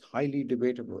that's highly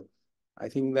debatable. I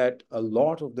think that a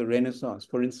lot of the Renaissance,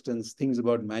 for instance, things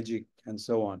about magic and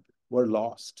so on, were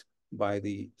lost by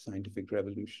the scientific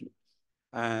revolution.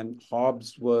 And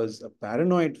Hobbes was a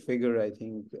paranoid figure, I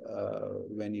think,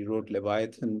 when he wrote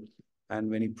Leviathan and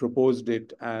when he proposed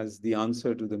it as the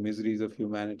answer to the miseries of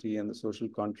humanity and the social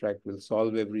contract will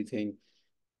solve everything.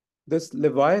 This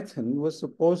Leviathan was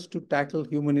supposed to tackle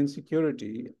human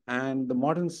insecurity, and the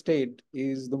modern state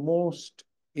is the most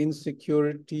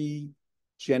insecurity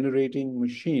generating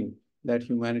machine that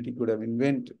humanity could have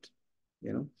invented.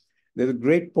 You know, there's a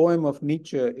great poem of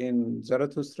Nietzsche in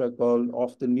Zarathustra called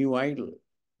Of the New Idol.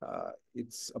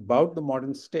 It's about the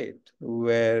modern state,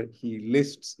 where he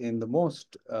lists in the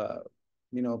most,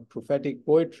 prophetic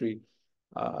poetry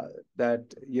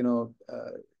that,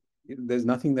 there's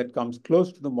nothing that comes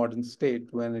close to the modern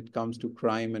state when it comes to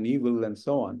crime and evil and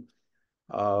so on.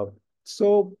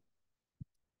 So,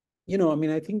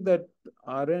 I think that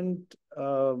Arendt,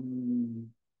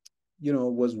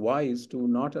 was wise to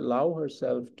not allow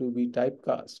herself to be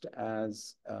typecast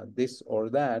as this or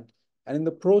that. And in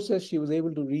the process, she was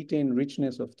able to retain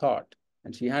richness of thought.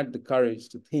 And she had the courage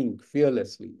to think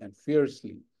fearlessly and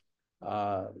fiercely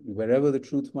wherever the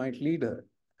truth might lead her.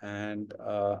 And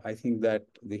I think that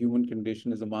The Human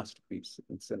Condition is a masterpiece.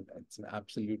 It's an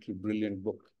absolutely brilliant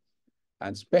book.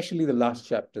 And especially the last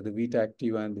chapter, the Vita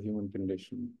Activa and the Human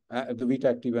Condition, the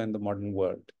Vita Activa and the Modern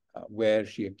World, where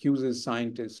she accuses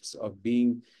scientists of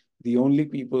being the only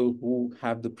people who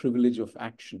have the privilege of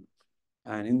action.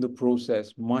 And in the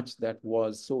process, much that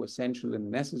was so essential and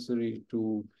necessary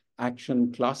to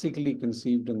action classically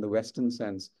conceived in the Western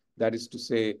sense, that is to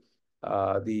say,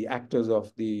 the actors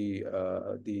of the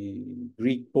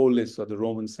Greek polis or the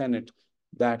Roman Senate,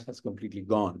 that has completely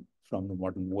gone from the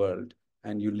modern world.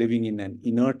 And you're living in an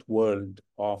inert world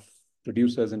of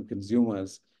producers and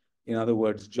consumers. In other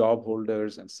words, job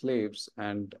holders and slaves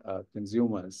and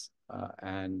consumers.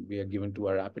 And we are given to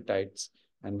our appetites,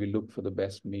 and we look for the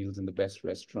best meals in the best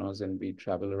restaurants, and we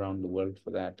travel around the world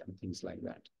for that and things like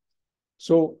that.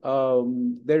 So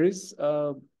there is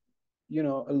a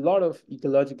lot of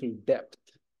ecological depth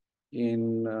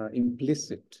in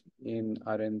implicit in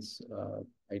Arendt's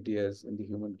ideas in The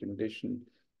Human Condition.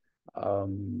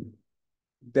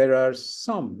 There are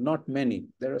some, not many,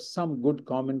 there are some good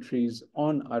commentaries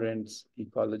on Arendt's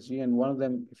ecology, and one of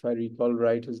them, if I recall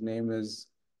right, his name is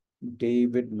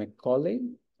David Macaulay.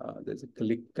 There's a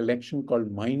collection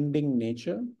called Minding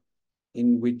Nature,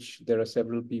 in which there are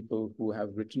several people who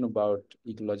have written about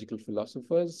ecological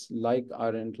philosophers like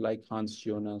Arendt, like Hans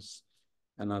Jonas,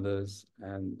 and others,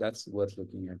 and that's worth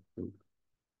looking at too.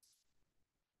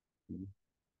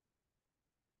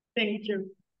 Thank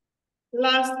you.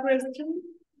 Last question,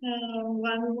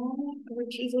 one more,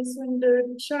 which is also in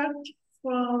the chat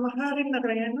from Hari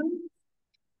Narayanan.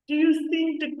 Do you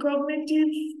think the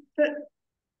cognitive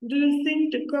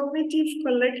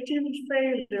collective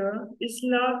failure is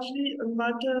largely a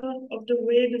matter of the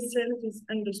way the self is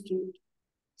understood?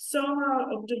 Some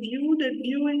are of the view that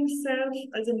viewing self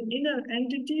as an inner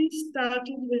entity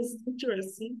started with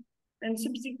literacy and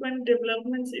subsequent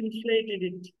developments inflated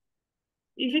it.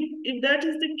 If that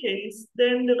is the case,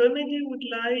 then the remedy would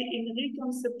lie in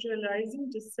reconceptualizing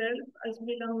the self as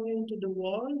belonging to the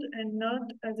world and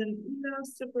not as an inner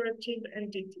separative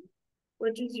entity.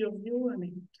 What is your view on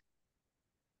it?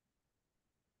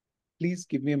 Please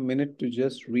give me a minute to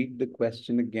just read the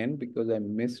question again, because I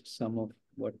missed some of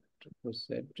what was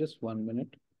said. Just 1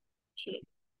 minute. Sure.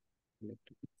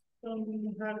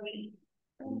 Harvey.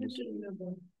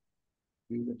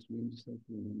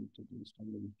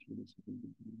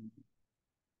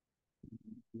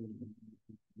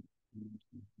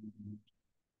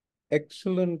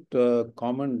 Excellent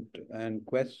comment and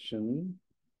question.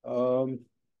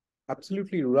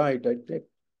 Absolutely right. I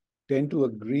tend to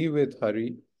agree with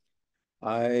Hari.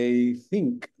 I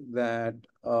think that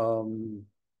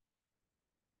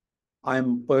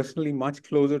I'm personally much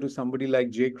closer to somebody like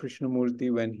J.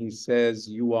 Krishnamurti when he says,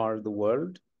 "You are the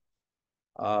world,"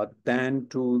 than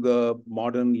to the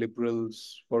modern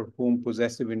liberals for whom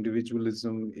possessive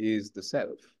individualism is the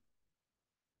self.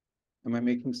 Am I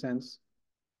making sense?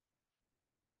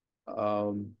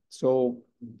 So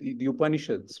the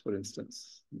Upanishads, for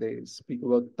instance, they speak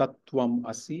about Tattvam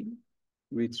Asi,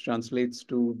 which translates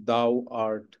to "thou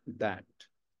art that,"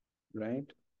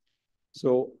 right?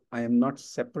 So I am not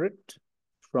separate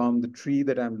from the tree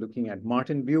that I'm looking at.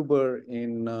 Martin Buber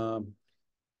in,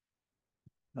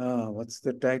 what's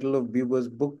the title of Buber's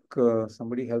book?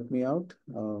 Somebody help me out.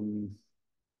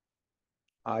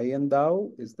 I and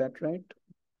Thou, is that right?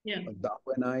 Yeah. Thou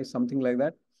and I, something like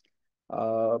that.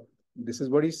 Uh, this is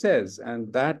what he says.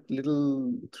 And that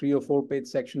little 3 or 4 page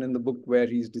section in the book where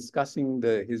he's discussing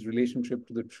his relationship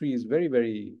to the tree is very,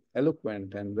 very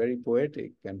eloquent and very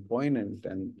poetic and poignant.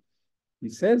 And he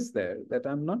says there that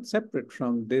I'm not separate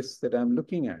from this that I'm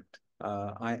looking at.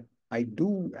 I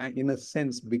do, in a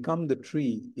sense, become the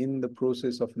tree in the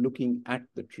process of looking at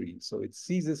the tree. So it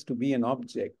ceases to be an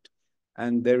object,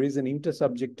 and there is an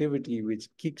intersubjectivity which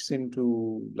kicks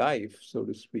into life, so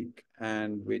to speak,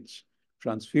 and which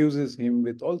transfuses him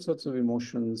with all sorts of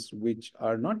emotions which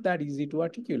are not that easy to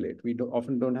articulate. We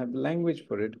often don't have the language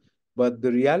for it, but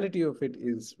the reality of it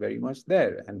is very much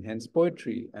there, and hence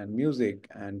poetry and music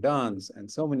and dance and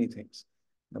so many things.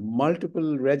 The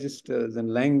multiple registers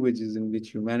and languages in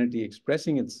which humanity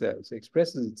expresses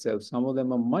itself, some of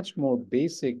them are much more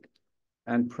basic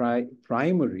and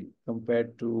primary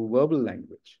compared to verbal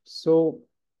language. So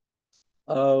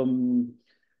I'm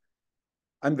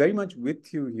very much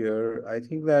with you here. I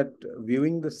think that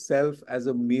viewing the self as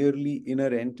a merely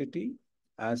inner entity,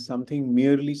 as something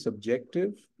merely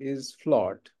subjective, is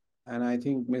flawed. And I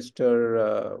think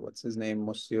Mr. What's his name,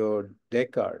 Monsieur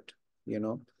Descartes,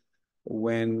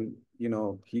 when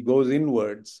he goes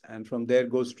inwards and from there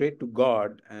goes straight to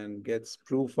God and gets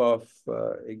proof of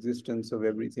existence of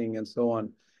everything and so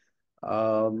on.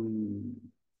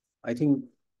 I think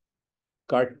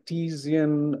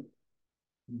Cartesian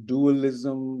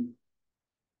dualism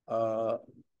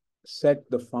set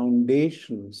the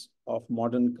foundations of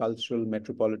modern cultural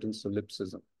metropolitan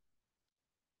solipsism.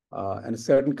 And a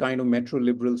certain kind of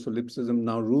metro-liberal solipsism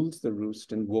now rules the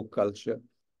roost in woke culture.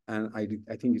 And I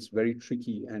think it's very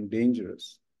tricky and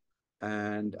dangerous.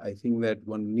 And I think that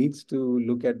one needs to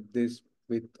look at this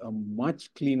with a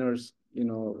much cleaner,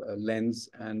 lens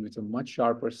and with a much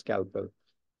sharper scalpel,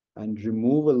 and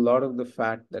remove a lot of the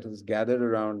fat that is gathered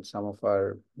around some of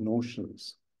our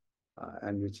notions,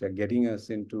 and which are getting us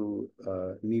into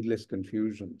needless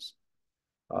confusions.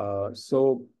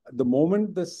 So the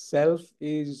moment the self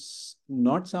is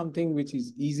not something which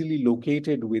is easily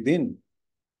located within,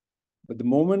 but the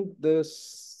moment the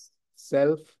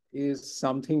self is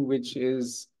something which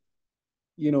is,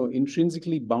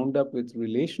 intrinsically bound up with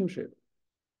relationship,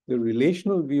 the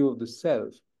relational view of the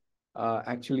self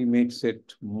actually makes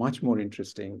it much more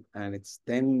interesting. And it's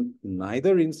then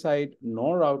neither inside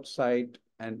nor outside,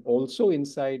 and also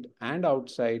inside and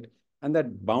outside. And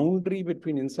that boundary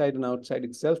between inside and outside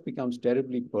itself becomes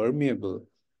terribly permeable.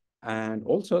 And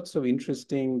all sorts of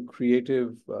interesting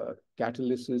creative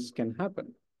catalysis can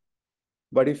happen.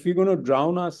 But if we're going to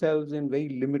drown ourselves in very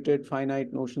limited,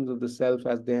 finite notions of the self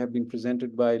as they have been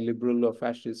presented by liberal or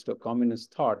fascist or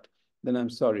communist thought, then I'm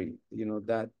sorry,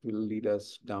 that will lead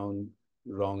us down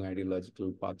wrong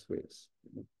ideological pathways.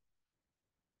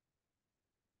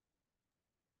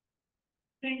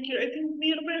 Thank you. I think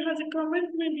Nirbhay has a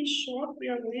comment, maybe short. We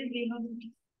are way behind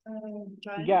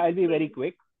time. Yeah, I'll be very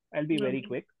quick. I'll be very Okay.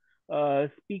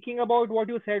 quick. Speaking about what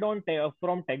you said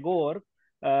from Tagore,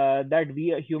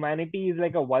 that humanity is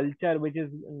like a vulture which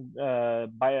is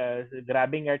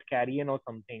grabbing at carrion or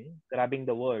something, grabbing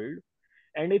the world.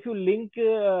 And if you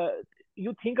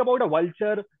you think about a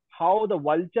vulture, how the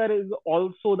vulture is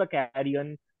also the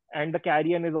carrion, and the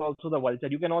carrion is also the vulture.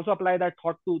 You can also apply that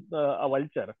thought to a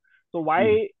vulture. So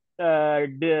why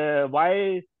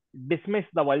dismiss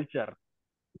the vulture?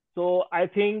 So I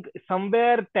think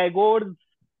somewhere Tagore's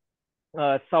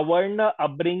Savarna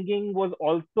upbringing was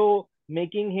also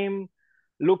making him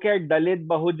look at Dalit,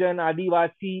 Bahujan,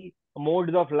 Adivasi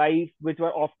modes of life, which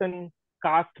were often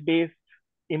caste-based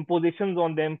impositions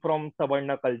on them from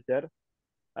Savarna culture.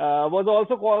 Was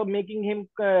also making him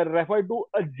refer to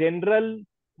a general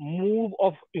move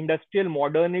of industrial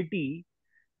modernity,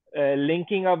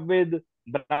 linking up with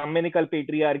Brahminical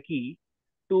patriarchy,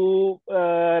 to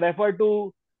refer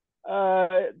to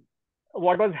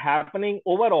what was happening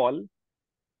overall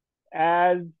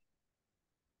as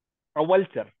a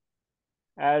vulture,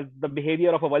 as the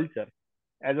behavior of a vulture,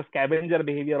 as a scavenger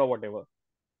behavior or whatever.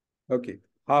 Okay.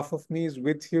 Half of me is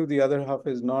with you, the other half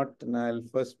is not. And I'll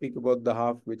first speak about the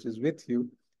half which is with you.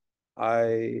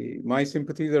 My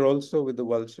sympathies are also with the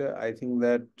vulture. I think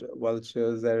that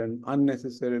vultures are an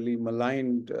unnecessarily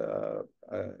maligned,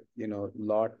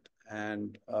 lot,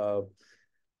 and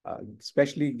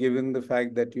especially given the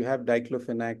fact that you have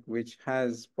diclofenac, which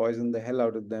has poisoned the hell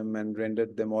out of them and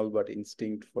rendered them all but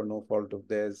extinct for no fault of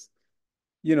theirs.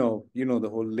 you know, the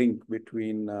whole link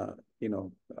between,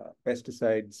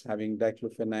 pesticides having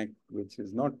diclofenac, which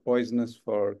is not poisonous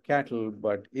for cattle,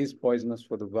 but is poisonous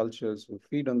for the vultures who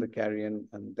feed on the carrion,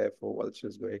 and therefore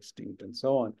vultures go extinct and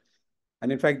so on.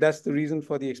 And in fact, that's the reason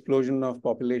for the explosion of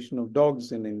population of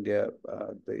dogs in India.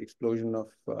 The explosion of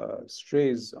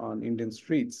strays on Indian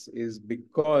streets is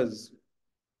because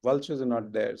vultures are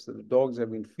not there. So the dogs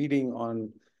have been feeding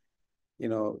on,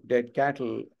 dead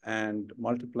cattle and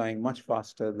multiplying much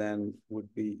faster than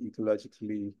would be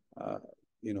ecologically,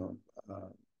 you know,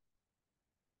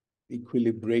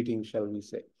 equilibrating, shall we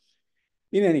say.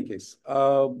 In any case,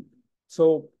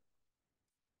 so,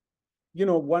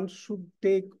 one should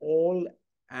take all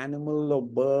animal or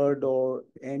bird or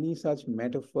any such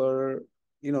metaphor,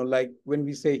 like when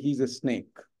we say he's a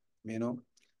snake,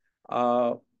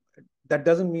 uh, that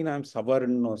doesn't mean I'm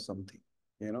Savaran or something,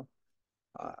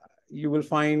 you will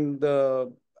find the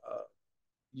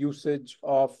usage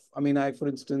of, I, for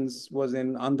instance, was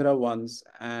in Andhra once,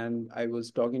 and I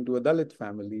was talking to a Dalit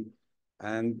family,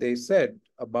 and they said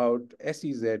about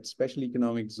SEZ, special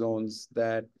economic zones,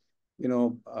 that,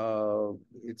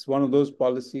 it's one of those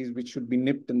policies which should be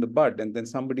nipped in the bud. And then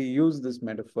somebody used this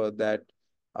metaphor that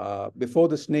before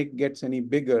the snake gets any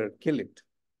bigger, kill it,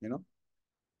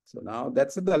 So now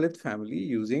that's a Dalit family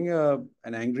using an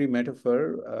angry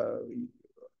metaphor,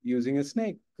 using a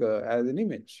snake as an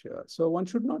image. So one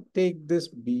should not take this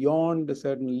beyond a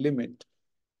certain limit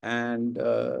and,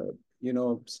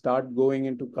 start going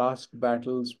into caste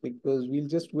battles, because we'll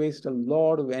just waste a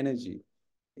lot of energy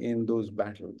in those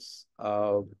battles.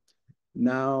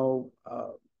 Now,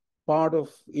 part of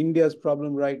India's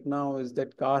problem right now is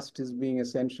that caste is being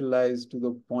essentialized to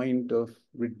the point of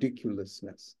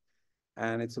ridiculousness.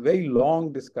 And it's a very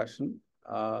long discussion,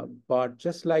 but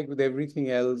just like with everything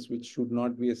else which should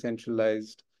not be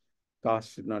essentialized,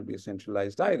 caste should not be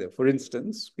essentialized either. For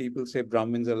instance, people say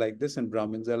Brahmins are like this and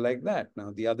Brahmins are like that.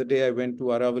 Now, the other day I went to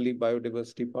Aravali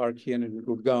Biodiversity Park here in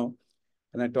Gurgaon,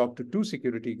 and I talked to two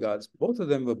security guards. Both of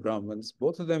them were Brahmins,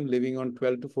 both of them living on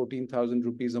 12 to 14,000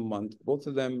 rupees a month, both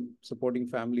of them supporting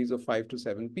families of 5 to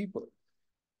 7 people.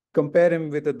 Compare him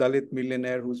with a Dalit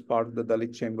millionaire who's part of the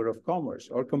Dalit Chamber of Commerce,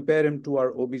 or compare him to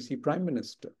our OBC Prime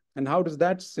Minister. And how does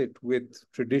that sit with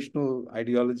traditional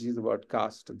ideologies about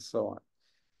caste and so on?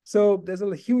 So there's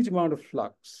a huge amount of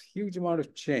flux, huge amount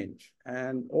of change.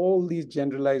 And all these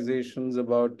generalizations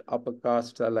about upper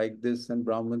castes are like this and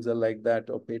Brahmins are like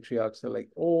that, or patriarchs are like,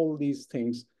 all these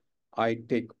things, I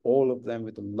take all of them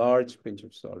with a large pinch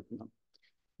of salt now,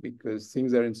 because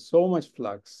things are in so much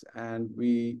flux, and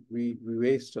we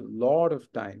waste a lot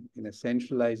of time in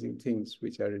essentializing things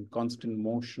which are in constant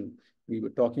motion. We were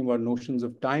talking about notions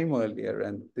of time earlier,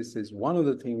 and this is one of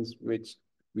the things which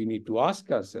we need to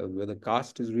ask ourselves, whether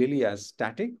caste is really as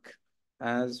static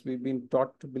as we've been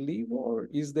taught to believe, or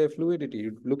is there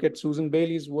fluidity? Look at Susan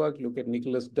Bailey's work, look at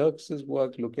Nicholas Dirks's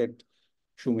work, look at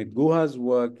Shumit Guha's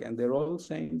work, and they're all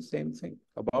saying the same thing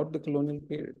about the colonial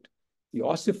period. The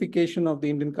ossification of the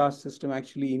Indian caste system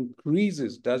actually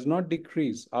increases, does not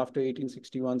decrease after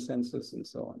 1861 census and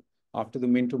so on, after the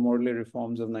Minto-Morley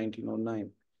reforms of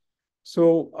 1909.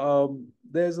 So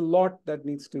there's a lot that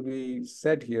needs to be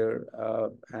said here,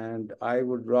 and I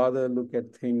would rather look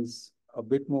at things a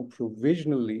bit more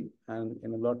provisionally and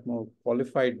in a lot more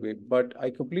qualified way. But I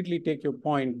completely take your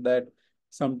point that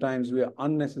sometimes we are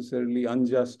unnecessarily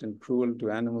unjust and cruel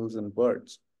to animals and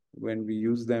birds when we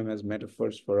use them as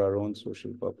metaphors for our own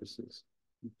social purposes.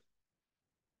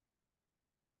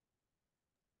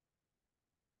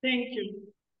 Thank you.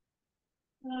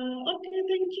 Okay,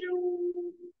 thank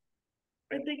you.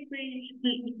 I think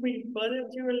we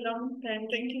bothered you a long time.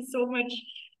 Thank you so much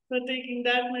for taking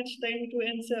that much time to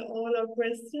answer all our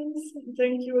questions.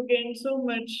 Thank you again so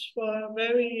much for a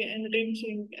very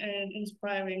enriching and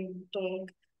inspiring talk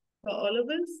for all of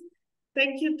us.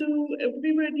 Thank you to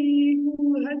everybody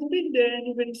who has been there and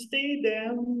even stayed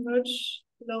there much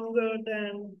longer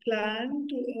than planned,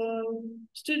 to all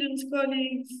students,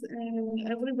 colleagues, and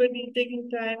everybody taking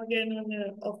time again on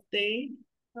an off day.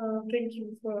 Thank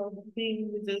you for being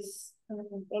with us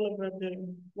all over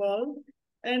the world.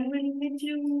 And we'll meet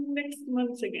you next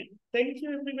month again. Thank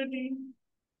you, everybody.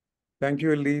 Thank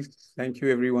you, Elise. Thank you,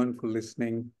 everyone, for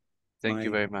listening. Thank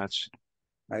you very much.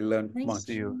 I learned Thank much.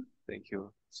 See you. Thank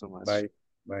you so much. Bye.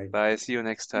 Bye. Bye. See you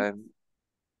next time.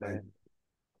 Bye. Bye.